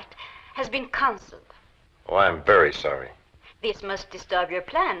tonight has been cancelled. Oh, I'm very sorry. This must disturb your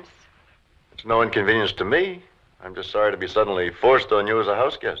plans. It's no inconvenience to me. I'm just sorry to be suddenly forced on you as a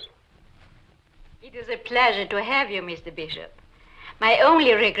house guest. It is a pleasure to have you, Mr. Bishop. My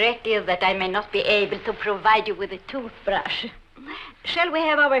only regret is that I may not be able to provide you with a toothbrush. Shall we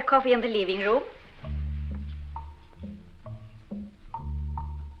have our coffee in the living room?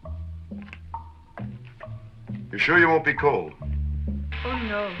 You sure you won't be cold? Oh,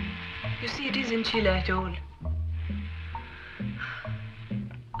 no. You see, it isn't chilly at all.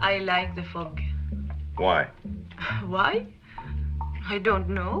 I like the fog. Why? Why? I don't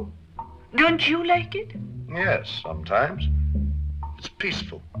know. Don't you like it? Yes, sometimes. It's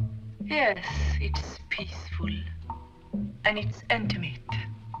peaceful. Yes, it's peaceful. And it's intimate.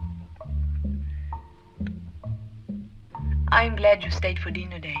 I'm glad you stayed for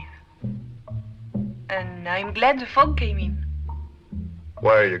dinner, Dave. And I'm glad the fog came in.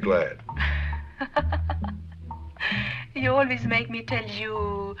 Why are you glad? You always make me tell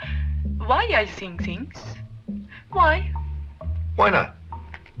you why I think things. Why? Why not?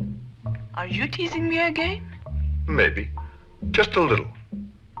 Are you teasing me again? Maybe. Just a little.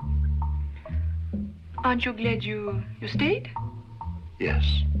 Aren't you glad you stayed?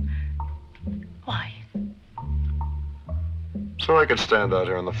 Yes. Why? So I could stand out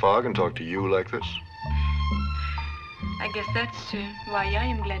here in the fog and talk to you like this? I guess that's why I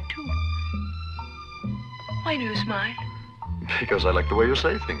am glad too. Why do you smile? Because I like the way you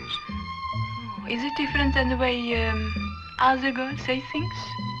say things. Oh, is it different than the way other girls say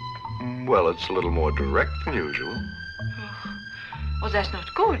things? Well, it's a little more direct than usual. Oh, that's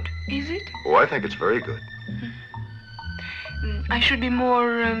not good, is it? Oh, I think it's very good. I should be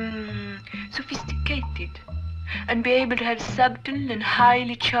more sophisticated and be able to have subtle and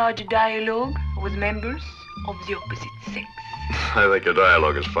highly charged dialogue with members of the opposite sex. I think your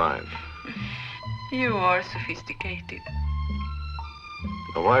dialogue is fine. You are sophisticated.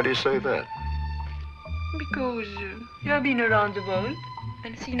 Now, why do you say that? Because you have been around the world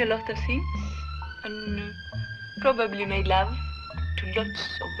and seen a lot of things and probably made love to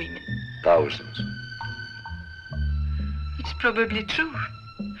lots of women. Thousands. It's probably true.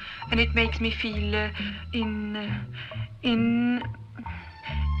 And it makes me feel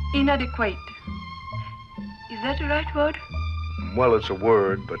inadequate. Is that the right word? Well, it's a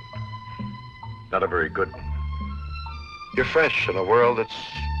word, but not a very good one. You're fresh in a world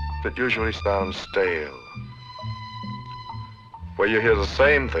that usually sounds stale. Where you hear the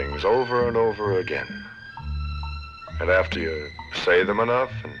same things over and over again. And after you say them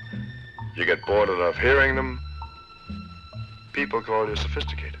enough and you get bored enough hearing them, people call you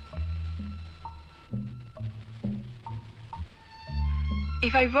sophisticated.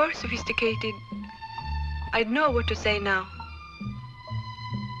 If I were sophisticated, I'd know what to say now.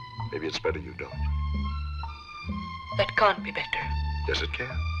 Maybe it's better you don't. That can't be better. Yes, it can.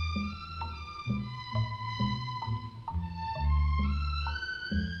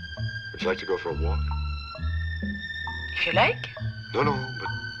 Would you like to go for a walk? If you like, No,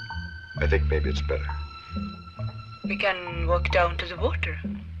 but I think maybe it's better. we can walk down to the water.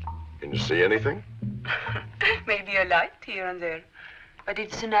 Can you see anything? Maybe a light here and there. But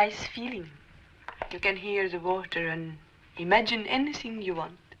it's a nice feeling. You can hear the water and imagine anything you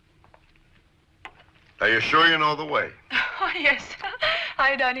want. Are you sure you know the way? Oh, yes.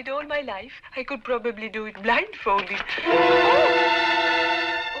 I've done it all my life. I could probably do it blindfolded.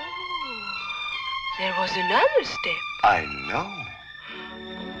 Oh, there was another step. I know.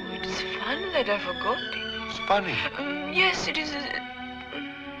 Oh, it's fun that I forgot it. It's funny. Yes, it is.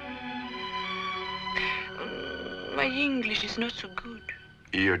 My English is not so good.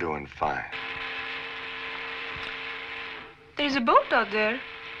 You're doing fine. There's a boat out there.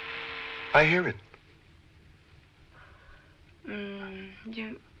 I hear it.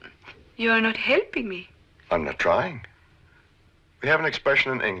 You are not helping me. I'm not trying. We have an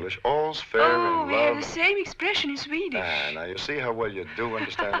expression in English, all's fair in love. We have the same expression in Swedish. Now you see how well you do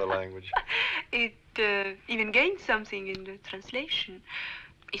understand the language. It even gains something in the translation,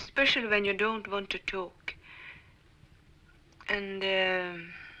 especially when you don't want to talk. And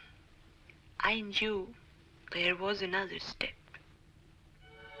I knew there was another step.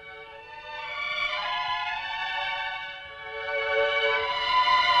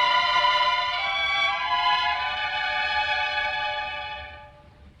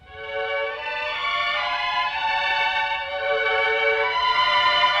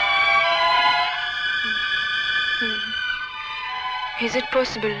 Is it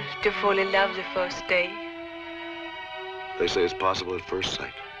possible to fall in love the first day? They say it's possible at first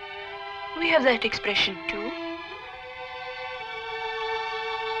sight. We have that expression too.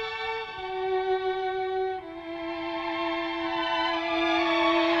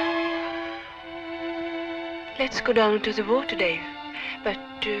 Let's go down to the water, Dave. But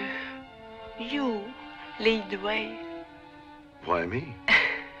you lead the way. Why me?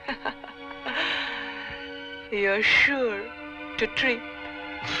 You're sure to trip.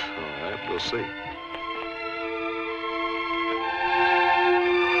 All right, we'll see.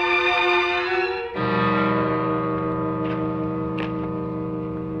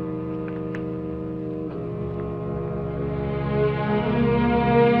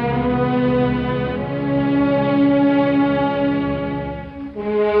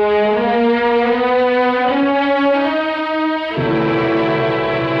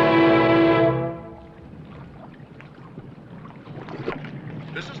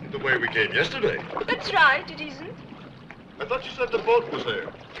 Yesterday. That's right, it isn't. I thought you said the boat was there.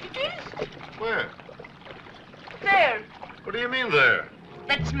 It is. Where? There. What do you mean there?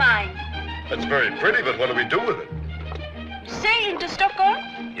 That's mine. That's very pretty, but what do we do with it? Sail into Stockholm?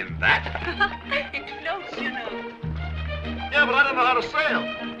 In that? It floats, you know. Yeah, but I don't know how to sail.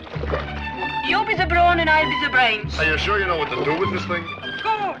 You be the brawn and I'll be the brains. Are you sure you know what to do with this thing? Of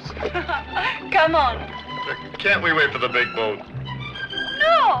course. Come on. Can't we wait for the big boat?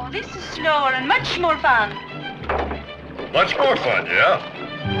 No, this is slower and much more fun. Much more fun, yeah?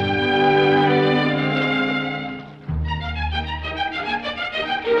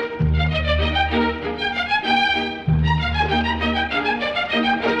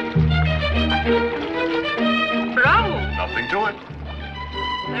 Bravo. Nothing to it.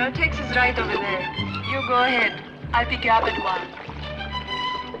 There are taxis right over there. You go ahead. I'll pick you up at 1.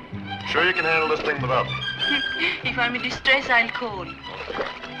 Sure you can handle this thing without me? If I'm in distress, I'll call.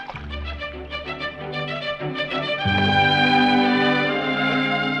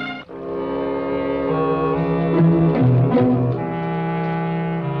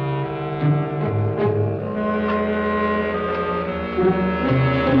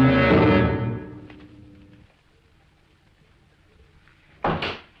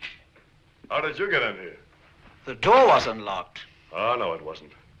 How did you get in here? The door was unlocked. Oh, no, it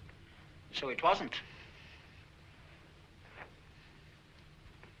wasn't. So it wasn't.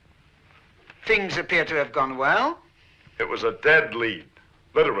 Things appear to have gone well. It was a dead lead,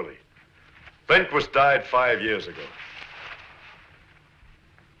 literally. Lindquist died 5 years ago.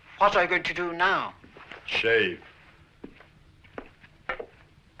 What are you going to do now? Shave.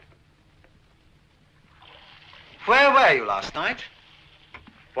 Where were you last night?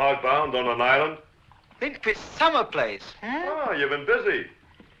 Fogbound on an island. Lindquist's summer place. Oh, you've been busy.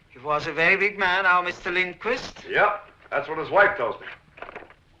 He was a very big man, our Mr. Lindquist. Yep, that's what his wife tells me.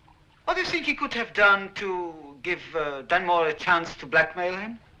 What do you think he could have done to give Dunmore a chance to blackmail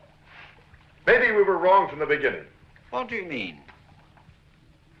him? Maybe we were wrong from the beginning. What do you mean?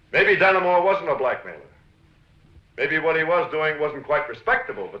 Maybe Dunmore wasn't a blackmailer. Maybe what he was doing wasn't quite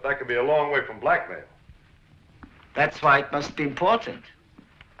respectable, but that could be a long way from blackmail. That's why it must be important.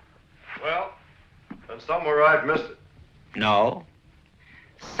 Well, then somewhere I've missed it. No.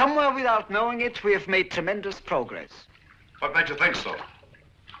 Somewhere without knowing it, we have made tremendous progress. What makes you think so?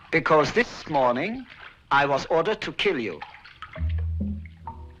 Because this morning, I was ordered to kill you.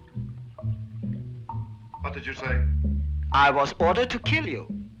 What did you say? I was ordered to kill you.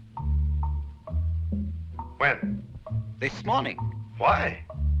 When? This morning. Why?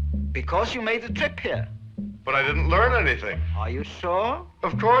 Because you made the trip here. But I didn't learn anything. Are you sure?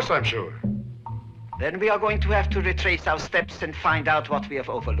 Of course I'm sure. Then we are going to have to retrace our steps and find out what we have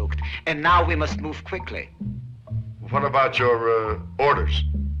overlooked. And now we must move quickly. What about your orders?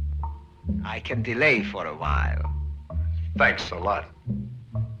 I can delay for a while. Thanks a lot.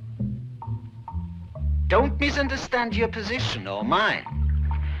 Don't misunderstand your position or mine.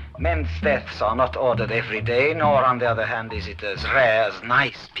 Men's deaths are not ordered every day, nor, on the other hand, is it as rare as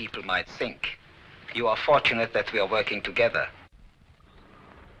nice people might think. You are fortunate that we are working together.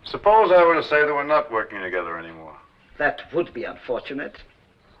 Suppose I were to say that we're not working together anymore. That would be unfortunate.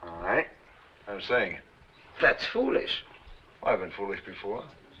 All right. I'm saying it. That's foolish. I've been foolish before.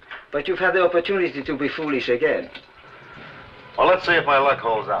 But you've had the opportunity to be foolish again. Well, let's see if my luck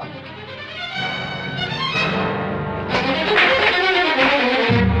holds out.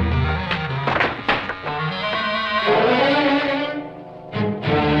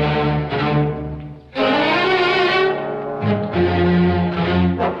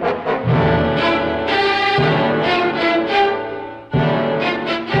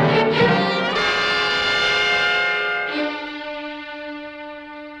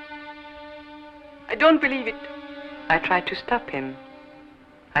 I don't believe it. I tried to stop him.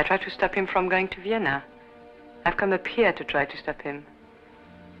 I tried to stop him from going to Vienna. I've come up here to try to stop him.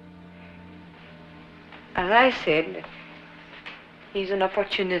 As I said, he's an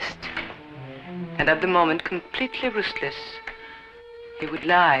opportunist. And at the moment, completely ruthless. He would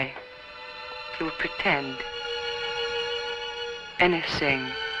lie. He would pretend. Anything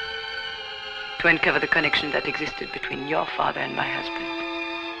to uncover the connection that existed between your father and my husband.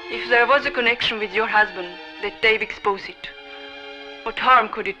 If there was a connection with your husband, let Dave expose it. What harm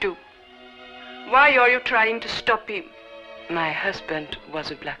could it do? Why are you trying to stop him? My husband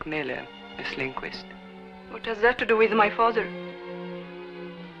was a blackmailer, Miss Lindquist. What has that to do with my father?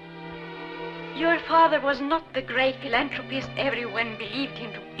 Your father was not the great philanthropist everyone believed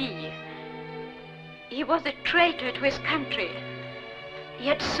him to be. He was a traitor to his country. He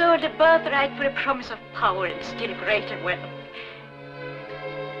had sold a birthright for a promise of power and still greater wealth.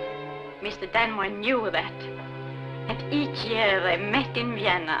 Mr. Danmore knew that. And each year they met in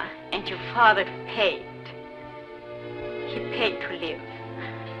Vienna, and your father paid. He paid to live,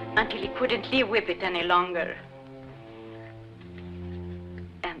 until he couldn't live with it any longer.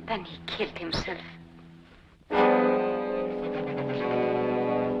 And then he killed himself.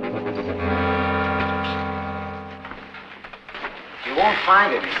 You won't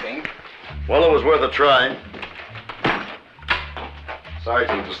find anything. Well, it was worth a try. Sorry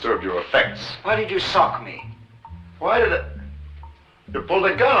to have disturbed your effects. Why did you sock me? Why did it? You pulled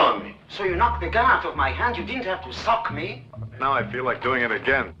a gun on me. So you knocked the gun out of my hand. You didn't have to sock me. Now I feel like doing it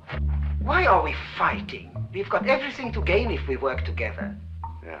again. Why are we fighting? We've got everything to gain if we work together.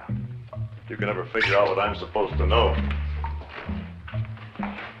 Yeah. You can never figure out what I'm supposed to know.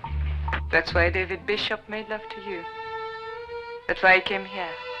 That's why David Bishop made love to you. That's why he came here.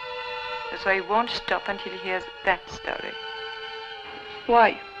 That's why he won't stop until he hears that story.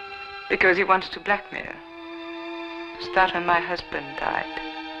 Why? Because he wants to blackmail. To start when my husband died.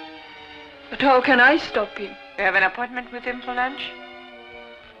 But how can I stop him? You have an appointment with him for lunch?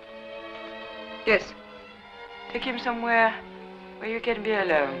 Yes. Take him somewhere where you can be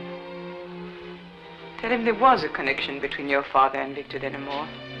alone. Tell him there was a connection between your father and Victor Denimore.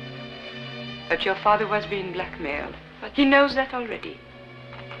 That your father was being blackmailed. But he knows that already.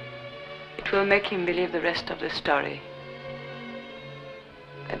 It will make him believe the rest of the story.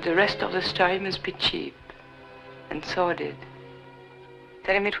 That the rest of the story must be cheap and sordid.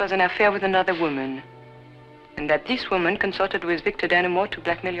 Tell him it was an affair with another woman, and that this woman consorted with Victor Denimore to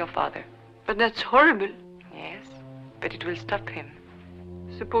blackmail your father. But that's horrible. Yes, but it will stop him.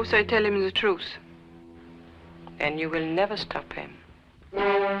 Suppose I tell him the truth. Then you will never stop him.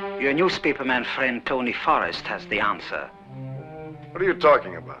 Your newspaperman friend Tony Forrest has the answer. What are you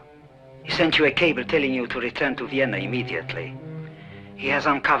talking about? He sent you a cable telling you to return to Vienna immediately. He has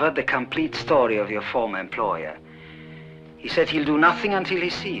uncovered the complete story of your former employer. He said he'll do nothing until he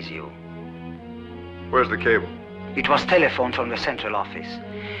sees you. Where's the cable? It was telephoned from the central office.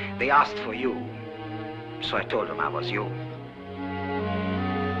 They asked for you. so I told him I was you.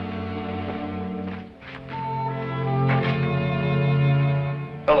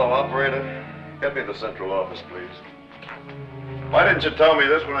 Hello, operator. Get me the central office, please. Why didn't you tell me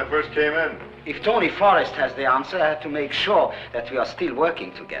this when I first came in? If Tony Forrest has the answer, I have to make sure that we are still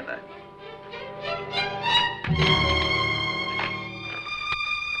working together.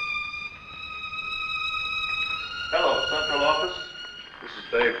 Hello, central office. This is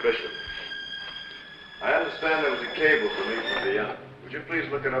Dave Bishop. I understand there was a cable for me from Vienna. Would you please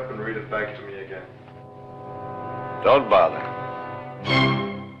look it up and read it back to me again? Don't bother.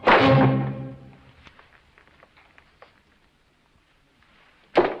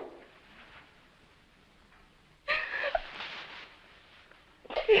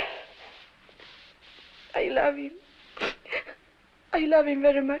 I love him. I love him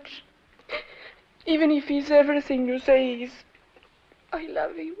very much. Even if he's everything you say he is, I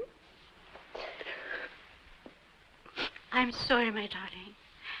love him. I'm sorry, my darling.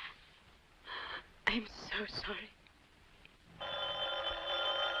 I'm so sorry.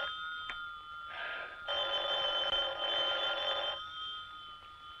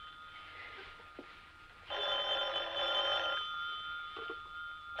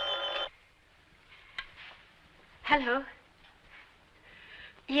 Hello.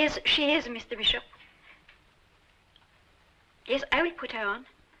 Yes, she is, Mr. Bishop. Yes, I will put her on.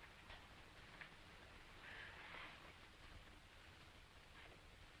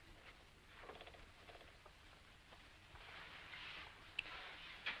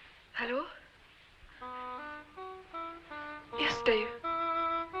 Hello? Yes, Dave.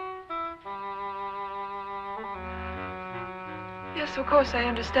 Yes, of course, I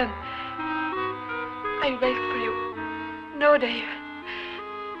understand. I'll wait for you. No, Dave.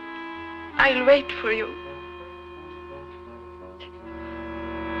 I'll wait for you.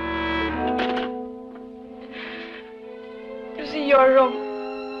 You see, you're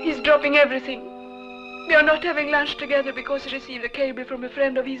wrong. He's dropping everything. We are not having lunch together because he received a cable from a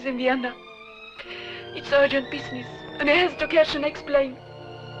friend of his in Vienna. It's urgent business, and he has to catch the next plane.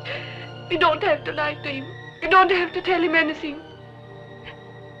 We don't have to lie to him. We don't have to tell him anything.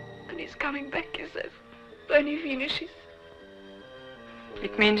 And he's coming back, he says, when he finishes.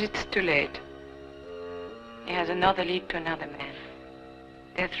 It means it's too late. He has another lead to another man.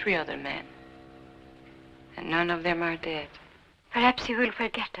 There are 3 other men. And none of them are dead. Perhaps he will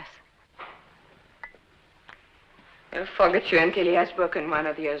forget us. He'll forget you until he has broken one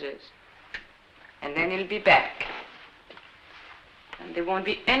of the others. And then he'll be back. And there won't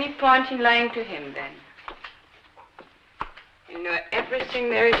be any point in lying to him then. You know everything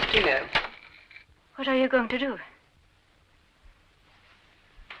there is to know. What are you going to do?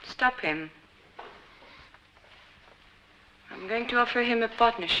 Stop him. I'm going to offer him a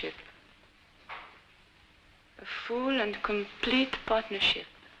partnership. A full and complete partnership.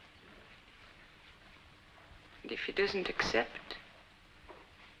 And if he doesn't accept...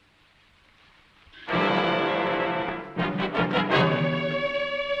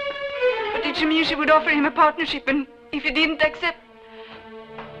 But did you mean she would offer him a partnership, and if he didn't accept...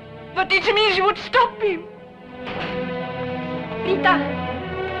 But did you mean she would stop him? Rita!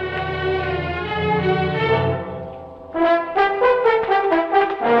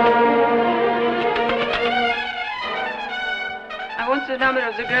 I want the number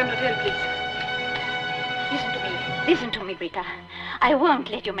of the Grand Hotel, please. Listen to me. Listen to me, Brita. I won't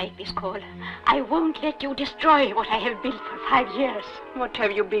let you make this call. I won't let you destroy what I have built for 5 years. What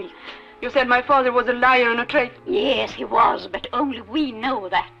have you built? You said my father was a liar and a traitor. Yes, he was, but only we know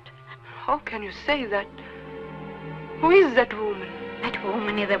that. How can you say that? Who is that woman? That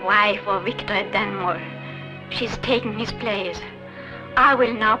woman is the wife of Victor Danmore. She's taken his place. I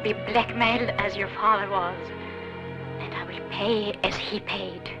will now be blackmailed as your father was. And I will pay as he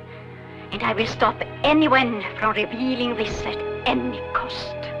paid. And I will stop anyone from revealing this at any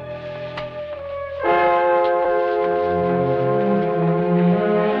cost.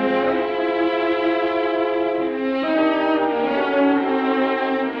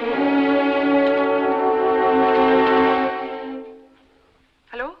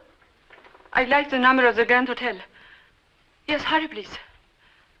 Hello? I'd like the number of the Grand Hotel. Yes, hurry, please.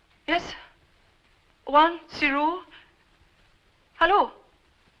 Yes? 10... Hello?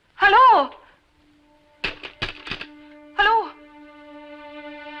 Hello? Hello?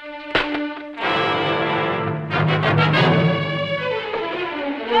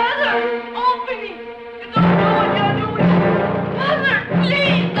 Father, open it! You don't know what you're doing. Father,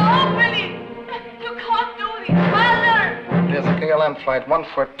 please, open it! You can't do this, Father! There's a KLM flight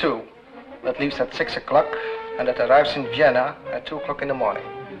 142 that leaves at 6 o'clock and that arrives in Vienna at 2 o'clock in the morning.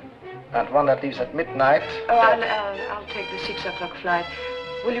 and one that leaves at midnight. Oh, I'll take the 6 o'clock flight.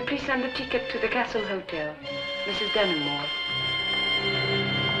 Will you please send the ticket to the Castle Hotel, Mrs. Denimore?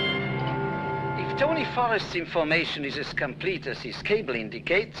 If Tony Forrest's information is as complete as his cable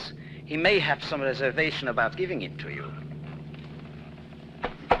indicates, he may have some reservation about giving it to you.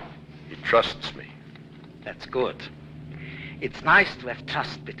 He trusts me. That's good. It's nice to have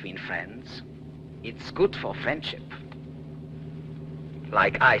trust between friends. It's good for friendship.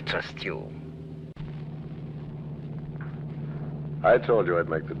 Like I trust you. I told you I'd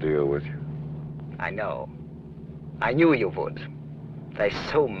make the deal with you. I know. I knew you would. There's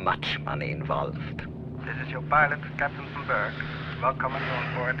so much money involved. This is your pilot, Captain von Berg. Welcoming you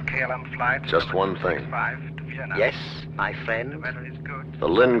on board KLM flight. Just one thing. 5 to Vienna. Yes, my friend. The weather is good. The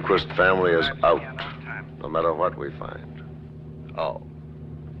Lindquist family is out, no matter what we find. Oh.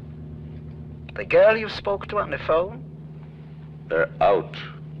 The girl you spoke to on the phone? They're out.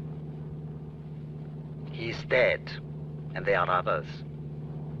 He's dead, and there are others.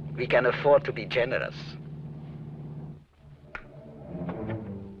 We can afford to be generous.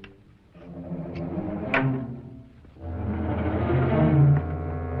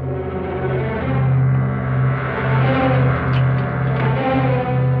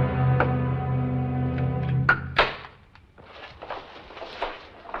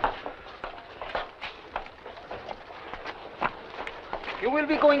 You will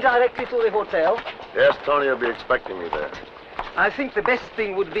be going directly to the hotel? Yes, Tony will be expecting me there. I think the best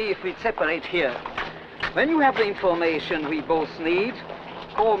thing would be if we'd separate here. When you have the information we both need,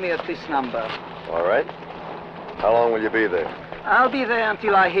 call me at this number. All right. How long will you be there? I'll be there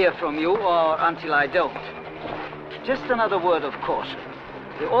until I hear from you or until I don't. Just another word of caution.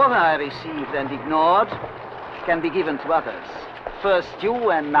 The order I received and ignored can be given to others. First you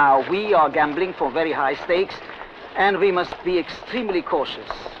and now we are gambling for very high stakes, and we must be extremely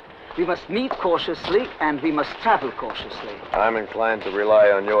cautious. We must meet cautiously, and we must travel cautiously. I'm inclined to rely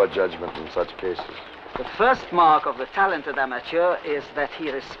on your judgment in such cases. The first mark of the talented amateur is that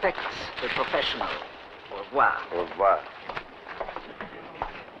he respects the professional. Au revoir. Au revoir.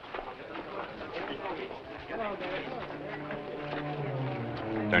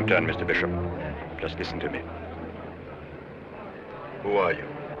 Don't turn, Mr. Bishop. Just listen to me. Who are you?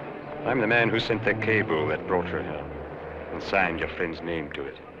 I'm the man who sent the cable that brought her here and signed your friend's name to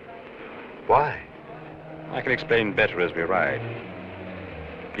it. Why? I can explain better as we ride.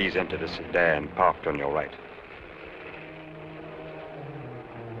 Please enter the sedan parked on your right.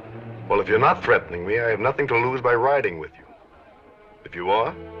 Well, if you're not threatening me, I have nothing to lose by riding with you. If you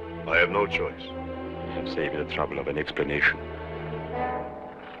are, I have no choice. I'll save you the trouble of an explanation.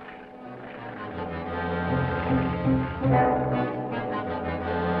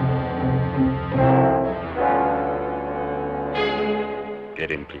 Get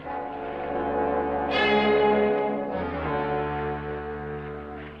in, please.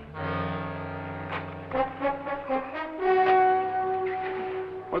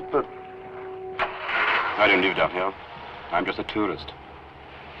 What the... I don't live down here. I'm just a tourist.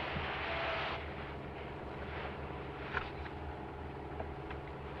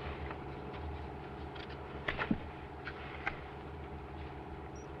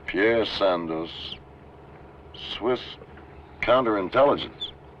 Pierre Sandos, Swiss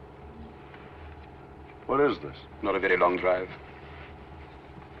counterintelligence. What is this? Not a very long drive.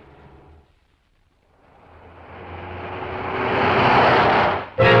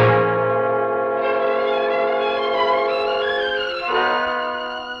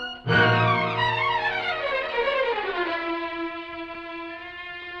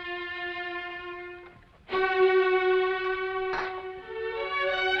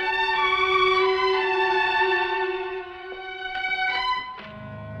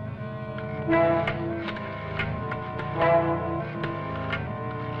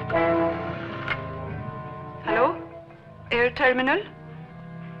 Terminal?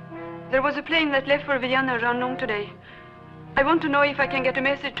 There was a plane that left for Vienna around noon today. I want to know if I can get a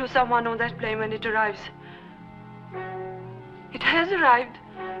message to someone on that plane when it arrives. It has arrived.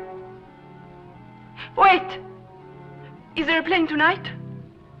 Wait! Is there a plane tonight?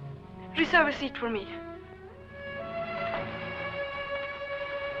 Reserve a seat for me.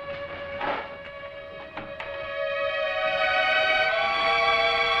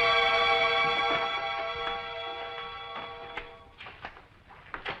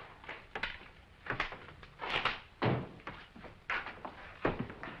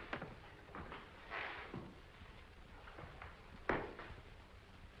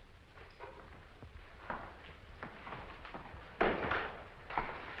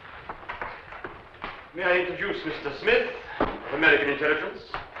 May I introduce Mr. Smith of American Intelligence?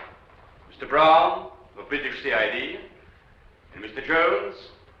 Mr. Brown of British CID, and Mr. Jones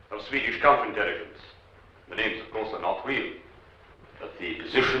of Swedish counterintelligence. The names, of course, are not real, but the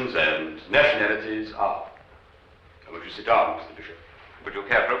positions and nationalities are. I want you to sit down, Mr. Bishop. Would you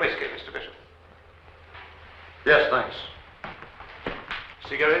care for a whiskey, Mr. Bishop? Yes, thanks.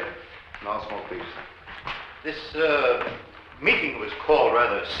 Cigarette? No, smoke, please. This meeting was called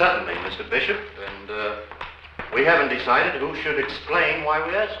rather suddenly, Mr. Bishop, and we haven't decided who should explain why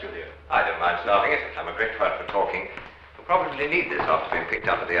we asked you here. I don't mind starting it. I'm a great one for talking. We'll probably need this after being picked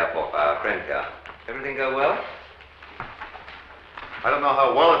up at the airport by our friend here. Everything go well? I don't know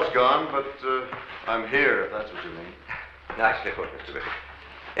how well it's gone, but I'm here, if that's what you mean. Nicely put, Mr. Bishop.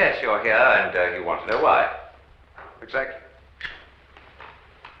 Yes, you're here, and you want to know why. Exactly.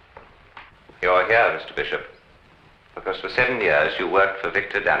 You're here, Mr. Bishop, because for 7 years you worked for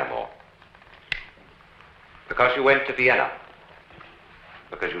Victor Dannemore. Because you went to Vienna.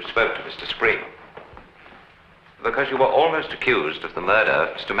 Because you spoke to Mr. Spring. Because you were almost accused of the murder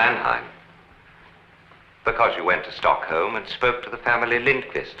of Mr. Mannheim. Because you went to Stockholm and spoke to the family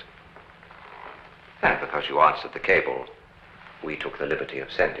Lindqvist. And because you answered the cable we took the liberty of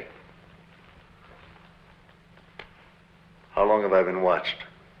sending. How long have I been watched?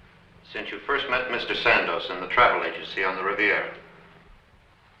 Since you first met Mr. Sandos in the travel agency on the Riviera.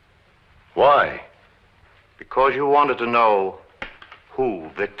 Why? Because you wanted to know who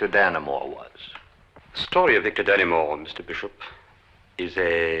Victor Dannemore was. The story of Victor Dannemore, Mr. Bishop, is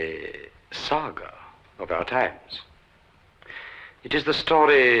a saga of our times. It is the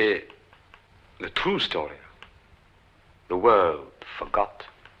story, the true story, the world forgot.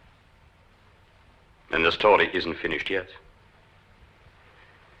 And the story isn't finished yet.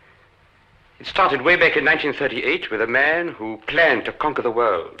 It started way back in 1938 with a man who planned to conquer the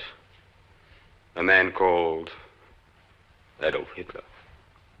world. A man called Adolf Hitler.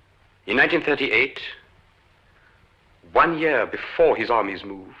 In 1938, 1 year before his armies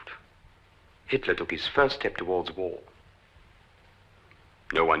moved, Hitler took his first step towards war.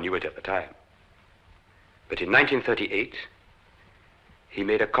 No one knew it at the time. But in 1938, he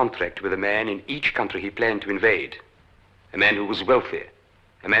made a contract with a man in each country he planned to invade. A man who was wealthy,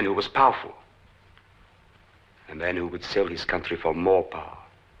 a man who was powerful, a man who would sell his country for more power.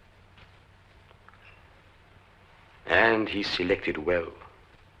 And he selected well.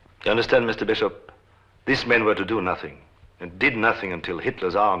 You understand, Mr. Bishop? These men were to do nothing, and did nothing until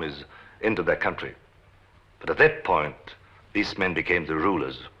Hitler's armies entered their country. But at that point, these men became the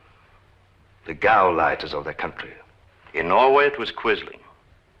rulers, the Gauleiters of their country. In Norway, it was Quisling.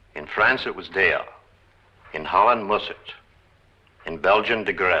 In France, it was Deer. In Holland, Mussert. In Belgium,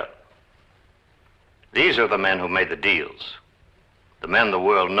 de Grelle. These are the men who made the deals, the men the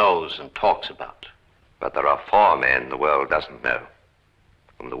world knows and talks about. But there are 4 men the world doesn't know,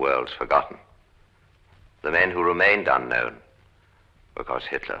 whom the world's forgotten. The men who remained unknown because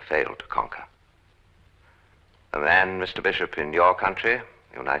Hitler failed to conquer. A man, Mr. Bishop, in your country,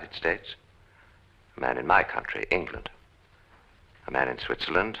 the United States. A man in my country, England. A man in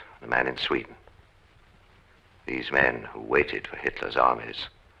Switzerland, and a man in Sweden. These men who waited for Hitler's armies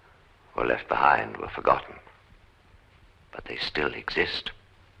were left behind, were forgotten. But they still exist.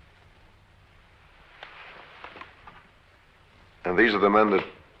 And these are the men that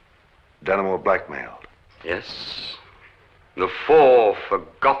Dannemore blackmailed? Yes. The 4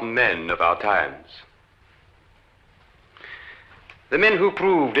 forgotten men of our times. The men who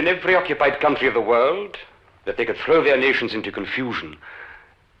proved in every occupied country of the world that they could throw their nations into confusion,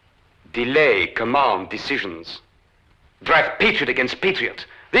 delay, command decisions, drive patriot against patriot.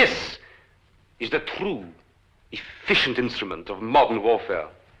 This is the true, efficient instrument of modern warfare.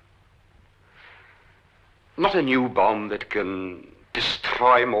 Not a new bomb that can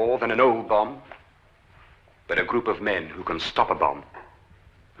destroy more than an old bomb, but a group of men who can stop a bomb,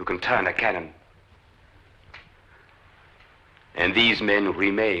 who can turn a cannon. And these men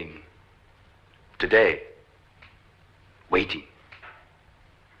remain today, waiting,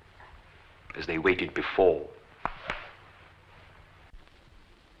 as they waited before.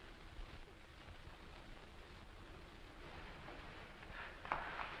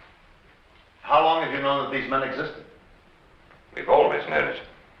 How long have you known that these men existed? We've always known it.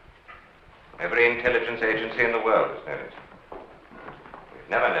 Every intelligence agency in the world has known it. We've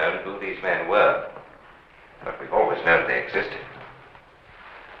never known who these men were, but we've always known they existed.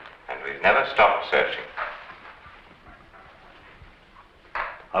 And we've never stopped searching.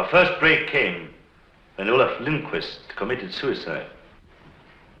 Our first break came when Olaf Lindqvist committed suicide.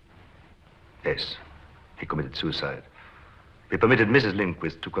 Yes, he committed suicide. We permitted Mrs.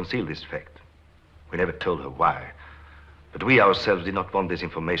 Lindqvist to conceal this fact. We never told her why. But we ourselves did not want this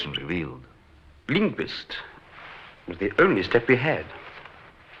information revealed. linguist was the only step we had.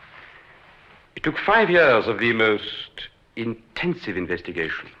 It took 5 years of the most intensive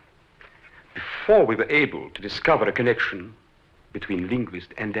investigation before we were able to discover a connection between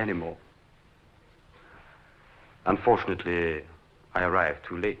linguist and animal. Unfortunately, I arrived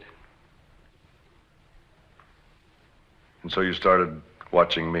too late. And so you started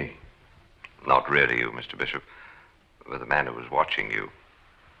watching me? Not really you, Mr. Bishop, but the man who was watching you.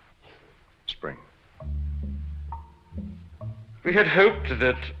 Spring. We had hoped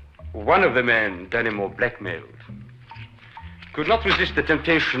that one of the men Dannemore blackmailed could not resist the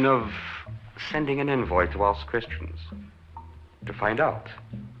temptation of sending an envoy to ask questions, to find out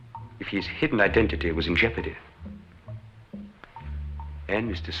if his hidden identity was in jeopardy.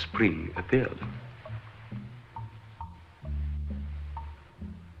 And Mr. Spring appeared.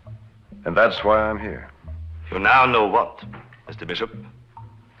 And that's why I'm here. You now know what, Mr. Bishop?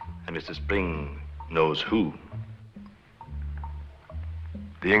 And Mr. Spring knows who.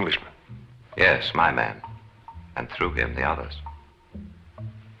 The Englishman. Yes, my man. And through him, the others.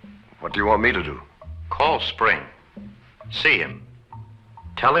 What do you want me to do? Call Spring. See him.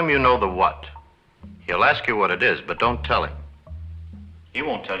 Tell him you know the what. He'll ask you what it is, but don't tell him. He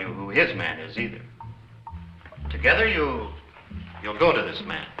won't tell you who his man is either. Together you'll go to this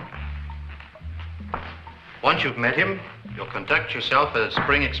man. Once you've met him, you'll conduct yourself as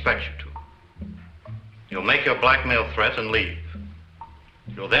Spring expects you to. You'll make your blackmail threat and leave.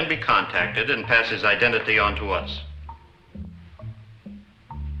 You'll then be contacted and pass his identity on to us.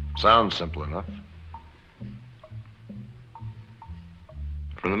 Sounds simple enough.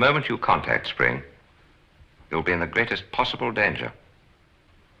 From the moment you contact Spring, you'll be in the greatest possible danger,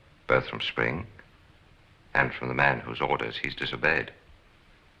 both from Spring and from the man whose orders he's disobeyed.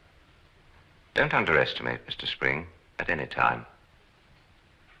 Don't underestimate Mr. Spring at any time.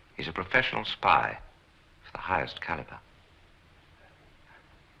 He's a professional spy of the highest caliber.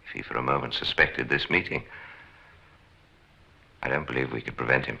 If he for a moment suspected this meeting, I don't believe we could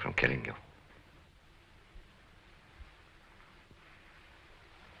prevent him from killing you.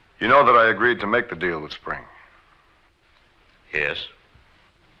 You know that I agreed to make the deal with Spring. Yes.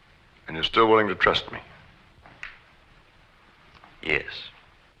 And you're still willing to trust me? Yes.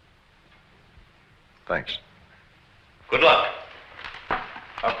 Thanks. Good luck.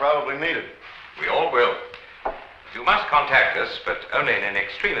 I'll probably need it. We all will. You must contact us, but only in an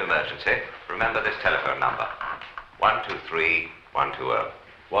extreme emergency. Remember this telephone number. 123 120.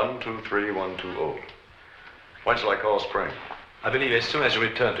 123 120. When shall I call Spring? I believe as soon as you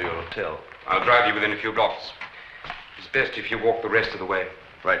return to your hotel. I'll drive you within a few blocks. It's best if you walk the rest of the way.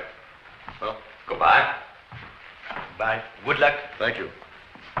 Right. Well, goodbye. Bye. Good luck. Thank you.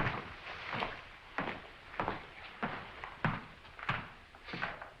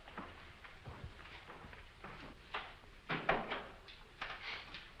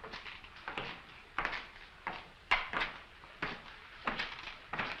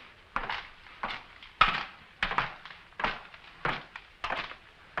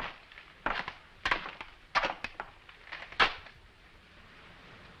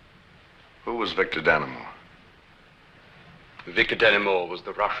 Who was Victor Dannemore? Victor Dannemore was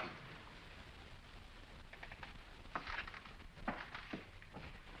the Russian.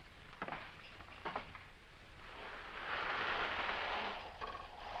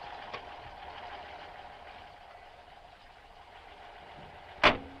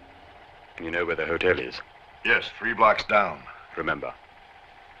 You know where the hotel is? Yes, 3 blocks down. Remember,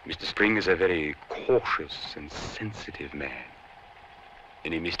 Mr. Spring is a very cautious and sensitive man.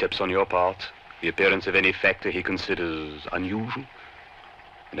 Any missteps on your part, the appearance of any factor he considers unusual,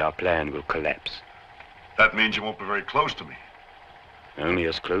 and our plan will collapse. That means you won't be very close to me. Only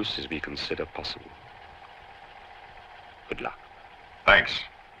as close as we consider possible. Good luck. Thanks.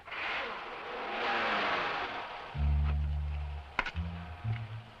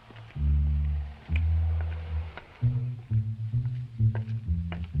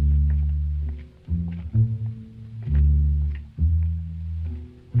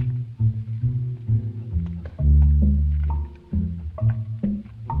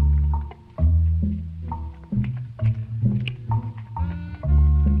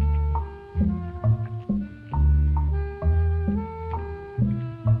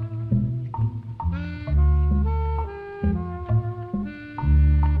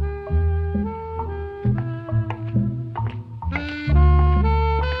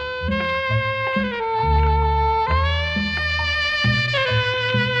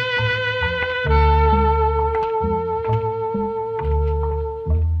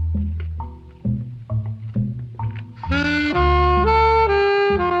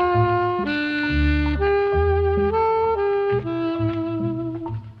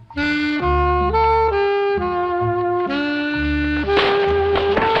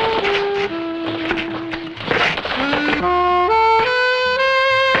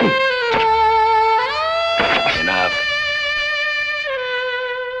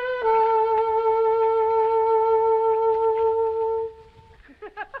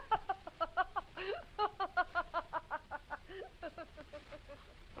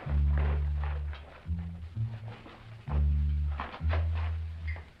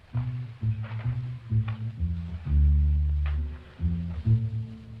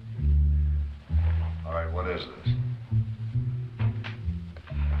 services.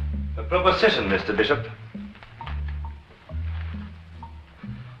 A proposition, Mr. Bishop.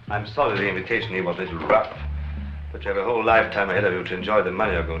 I'm sorry the invitation here was a little rough, but you have a whole lifetime ahead of you to enjoy the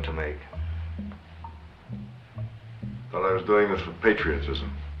money you're going to make. Thought I was doing this for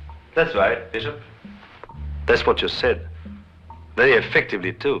patriotism. That's right, Bishop. That's what you said. Very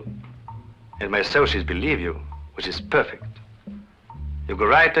effectively, too. And my associates believe you, which is perfect. You go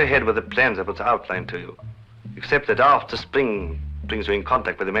right ahead with the plans I was outlined to you, except that after Spring brings you in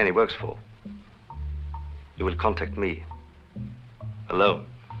contact with the man he works for, you will contact me. Alone.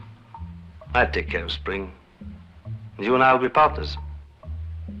 I take care of Spring. And you and I will be partners.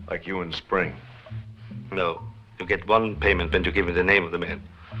 Like you and Spring? No. You get one payment when you give me the name of the man.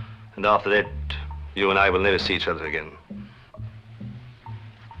 And after that, you and I will never see each other again.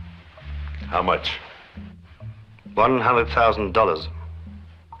 How much? $100,000.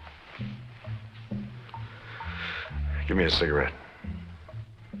 Give me a cigarette.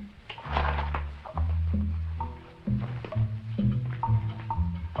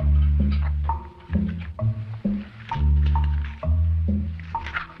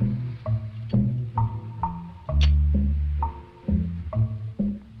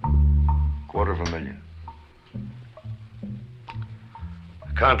 $250,000.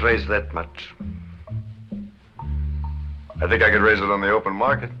 I can't raise that much. I think I could raise it on the open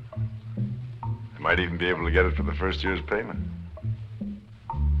market. I might even be able to get it for the first year's payment.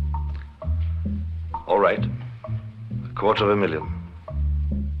 All right. $250,000.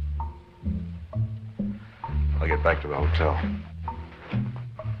 I'll get back to the hotel.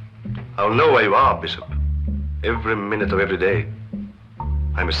 I'll know where you are, Bishop. Every minute of every day.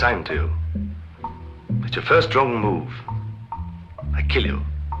 I'm assigned to you. It's your first wrong move. I kill you.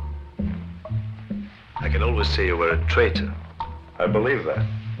 I can always say you were a traitor. I believe that.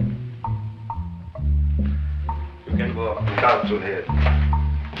 You can go up the council here.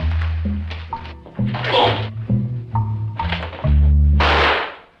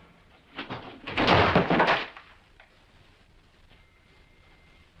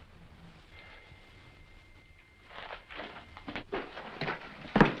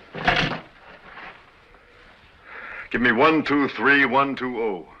 Give me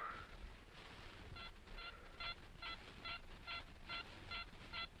 123120.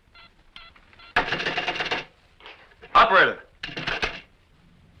 Operator.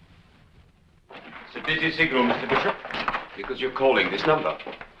 It's a busy signal, Mr. Bishop, because you're calling this number.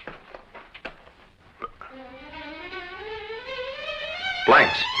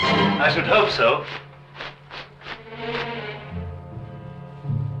 Blanks. I should hope so.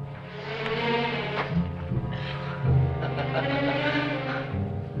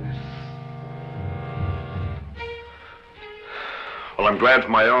 Well, I'm glad for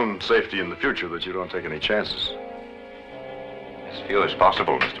my own safety in the future that you don't take any chances. As few as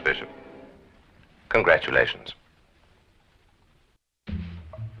possible, Mr. Bishop. Congratulations.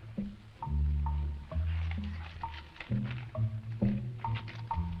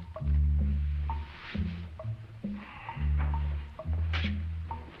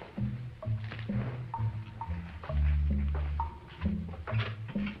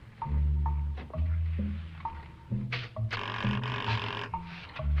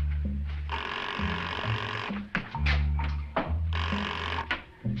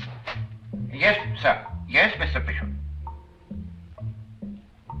 Yes, sir. Yes, Mr. Bishop.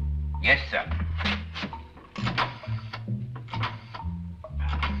 Yes, sir.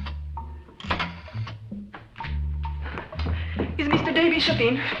 Is Mr. Day Bishop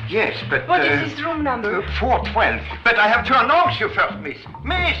in? Yes, but... What is his room number? 412. But I have to announce you first, miss.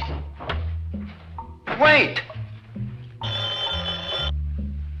 Miss! Wait!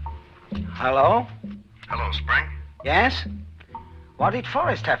 Hello? Hello, Spring. Yes? What did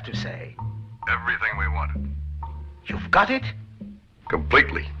Forrest have to say? Everything we wanted. You've got it?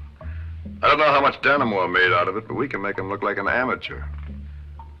 Completely. I don't know how much Dannemore made out of it, but we can make him look like an amateur.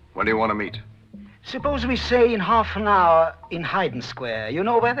 When do you want to meet? Suppose we say in half an hour in Hayden Square. You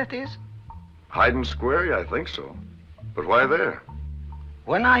know where that is? Hayden Square? Yeah, I think so. But why there?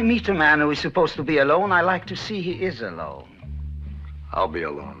 When I meet a man who is supposed to be alone, I like to see he is alone. I'll be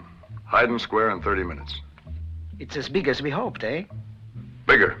alone. Hayden Square in 30 minutes. It's as big as we hoped, eh?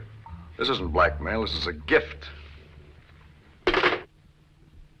 Bigger. This isn't blackmail. This is a gift.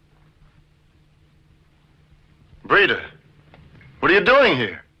 Breda, what are you doing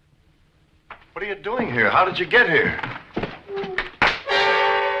here? What are you doing here? How did you get here?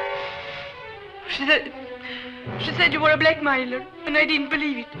 She said you were a blackmailer, and I didn't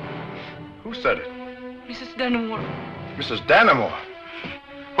believe it. Who said it? Mrs. Dannemore. Mrs. Dannemore?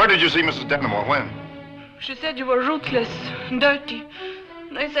 Where did you see Mrs. Dannemore? When? She said you were ruthless and dirty.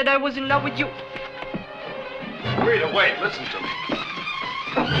 And I said I was in love with you. Rita, wait, listen to me.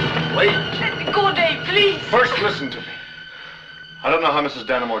 Wait. Let me go, Dave, please. First, listen to me. I don't know how Mrs.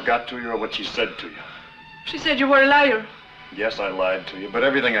 Dannemore got to you or what she said to you. She said you were a liar. Yes, I lied to you, but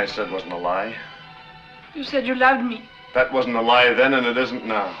everything I said wasn't a lie. You said you loved me. That wasn't a lie then, and it isn't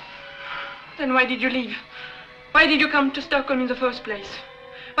now. Then why did you leave? Why did you come to Stockholm in the first place?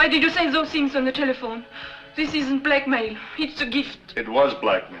 Why did you say those things on the telephone? This isn't blackmail. It's a gift. It was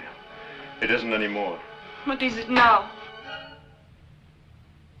blackmail. It isn't anymore. What is it now?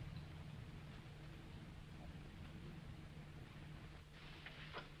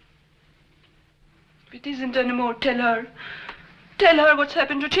 If it isn't anymore, tell her. Tell her what's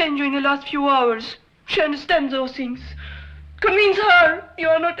happened to change you in the last few hours. She understands those things. Convince her you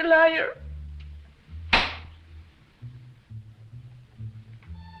are not a liar.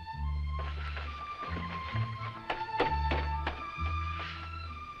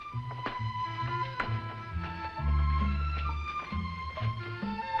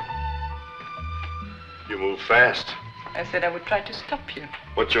 You move fast. I said I would try to stop you.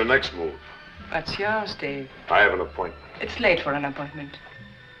 What's your next move? That's yours, Dave. I have an appointment. It's late for an appointment.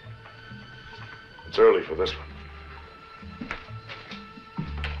 It's early for this one.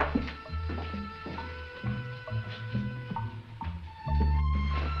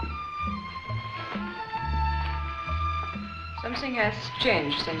 Something has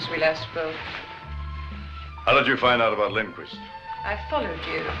changed since we last spoke. How did you find out about Lindquist? I followed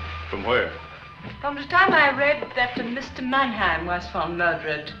you. From where? From the time I read that Mr. Mannheim was found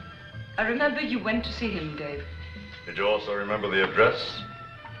murdered. I remember you went to see him, Dave. Did you also remember the address?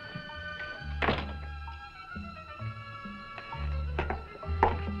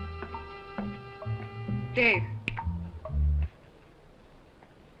 Dave.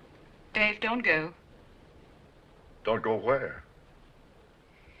 Dave, don't go. Don't go where?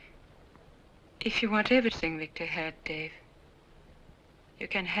 If you want everything Victor had, Dave, you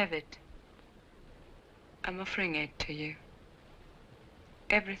can have it. I'm offering it to you.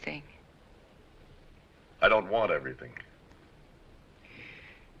 Everything. I don't want everything.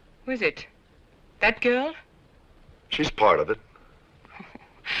 Who is it? That girl? She's part of it.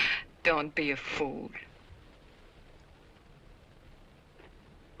 Don't be a fool.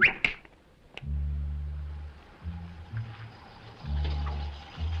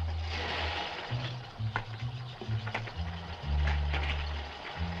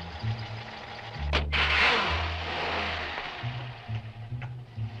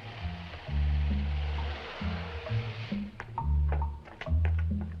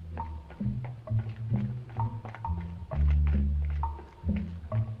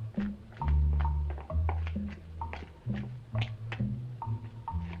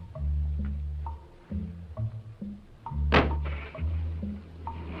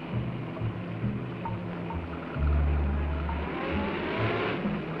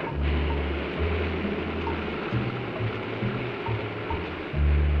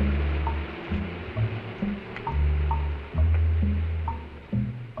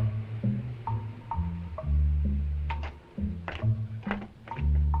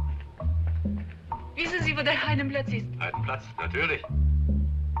 Wissen Sie, wo der Heidenplatz ist? Heidenplatz, natürlich.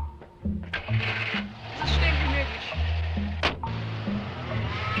 So schnell wie möglich.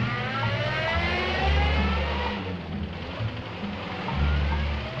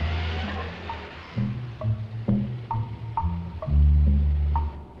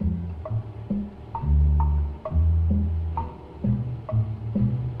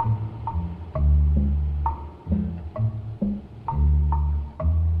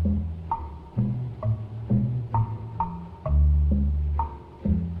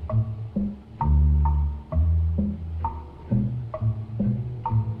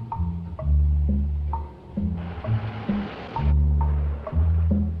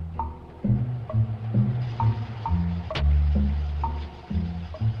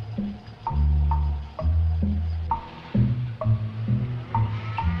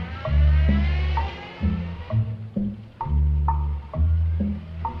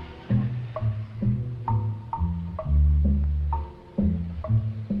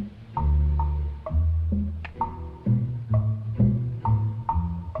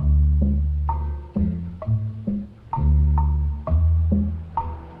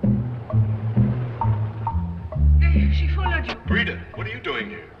 Rita, what are you doing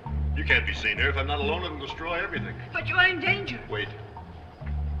here? You can't be seen here. If I'm not alone, it'll destroy everything. But you are in danger. Wait.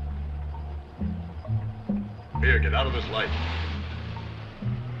 Here, get out of this light.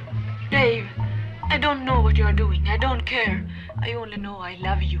 Dave, I don't know what you are doing. I don't care. I only know I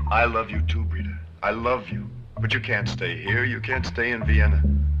love you. I love you too, Rita. I love you, but you can't stay here. You can't stay in Vienna.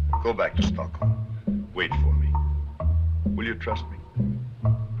 Go back to Stockholm. Wait for me. Will you trust me?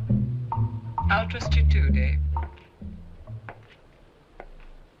 I'll trust you too, Dave.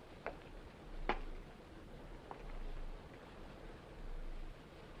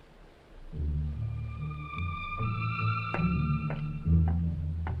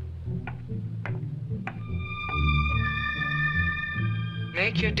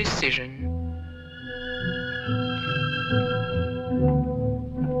 Make your decision.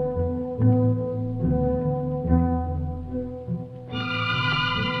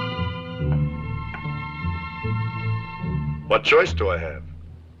 What choice do I have?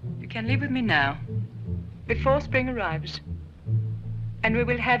 You can live with me now, before spring arrives. And we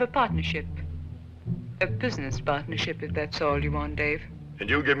will have a partnership. A business partnership, if that's all you want, Dave. And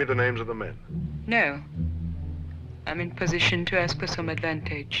you give me the names of the men. No. I'm in position to ask for some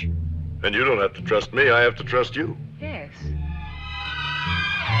advantage. And you don't have to trust me. I have to trust you. Yes.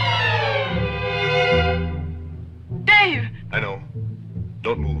 Dave! I know.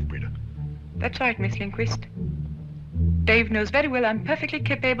 Don't move, Brita. That's right, Miss Lindquist. Dave knows very well I'm perfectly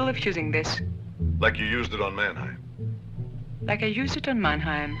capable of using this. Like you used it on Mannheim. Like I used it on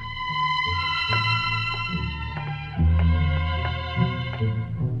Mannheim.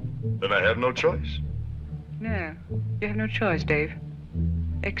 Then I have no choice. No, you have no choice, Dave.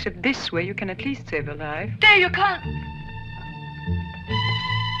 Except this way you can at least save a life. Dave, you can't.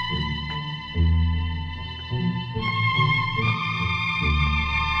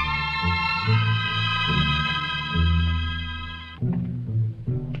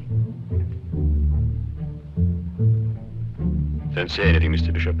 Don't say anything,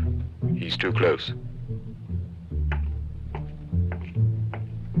 Mr. Bishop. He's too close.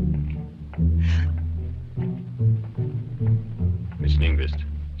 Miss Lindquist,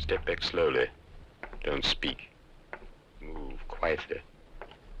 step back slowly. Don't speak. Move quietly.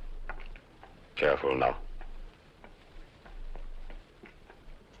 Careful now.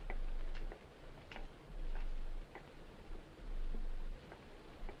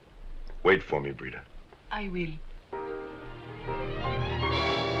 Wait for me, Brita. I will.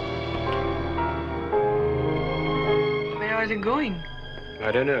 Where are they going?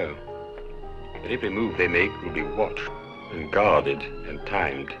 I don't know. But every move they make will be watched and guarded and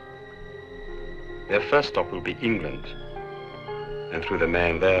timed. Their first stop will be England. And through the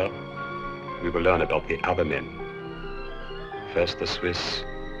man there, we will learn about the other men. First the Swiss,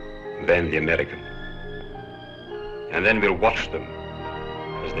 then the American. And then we'll watch them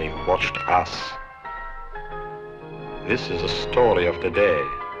as they've watched us. This is a story of the day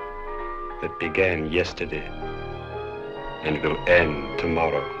that began yesterday and will end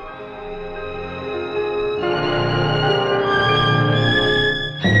tomorrow.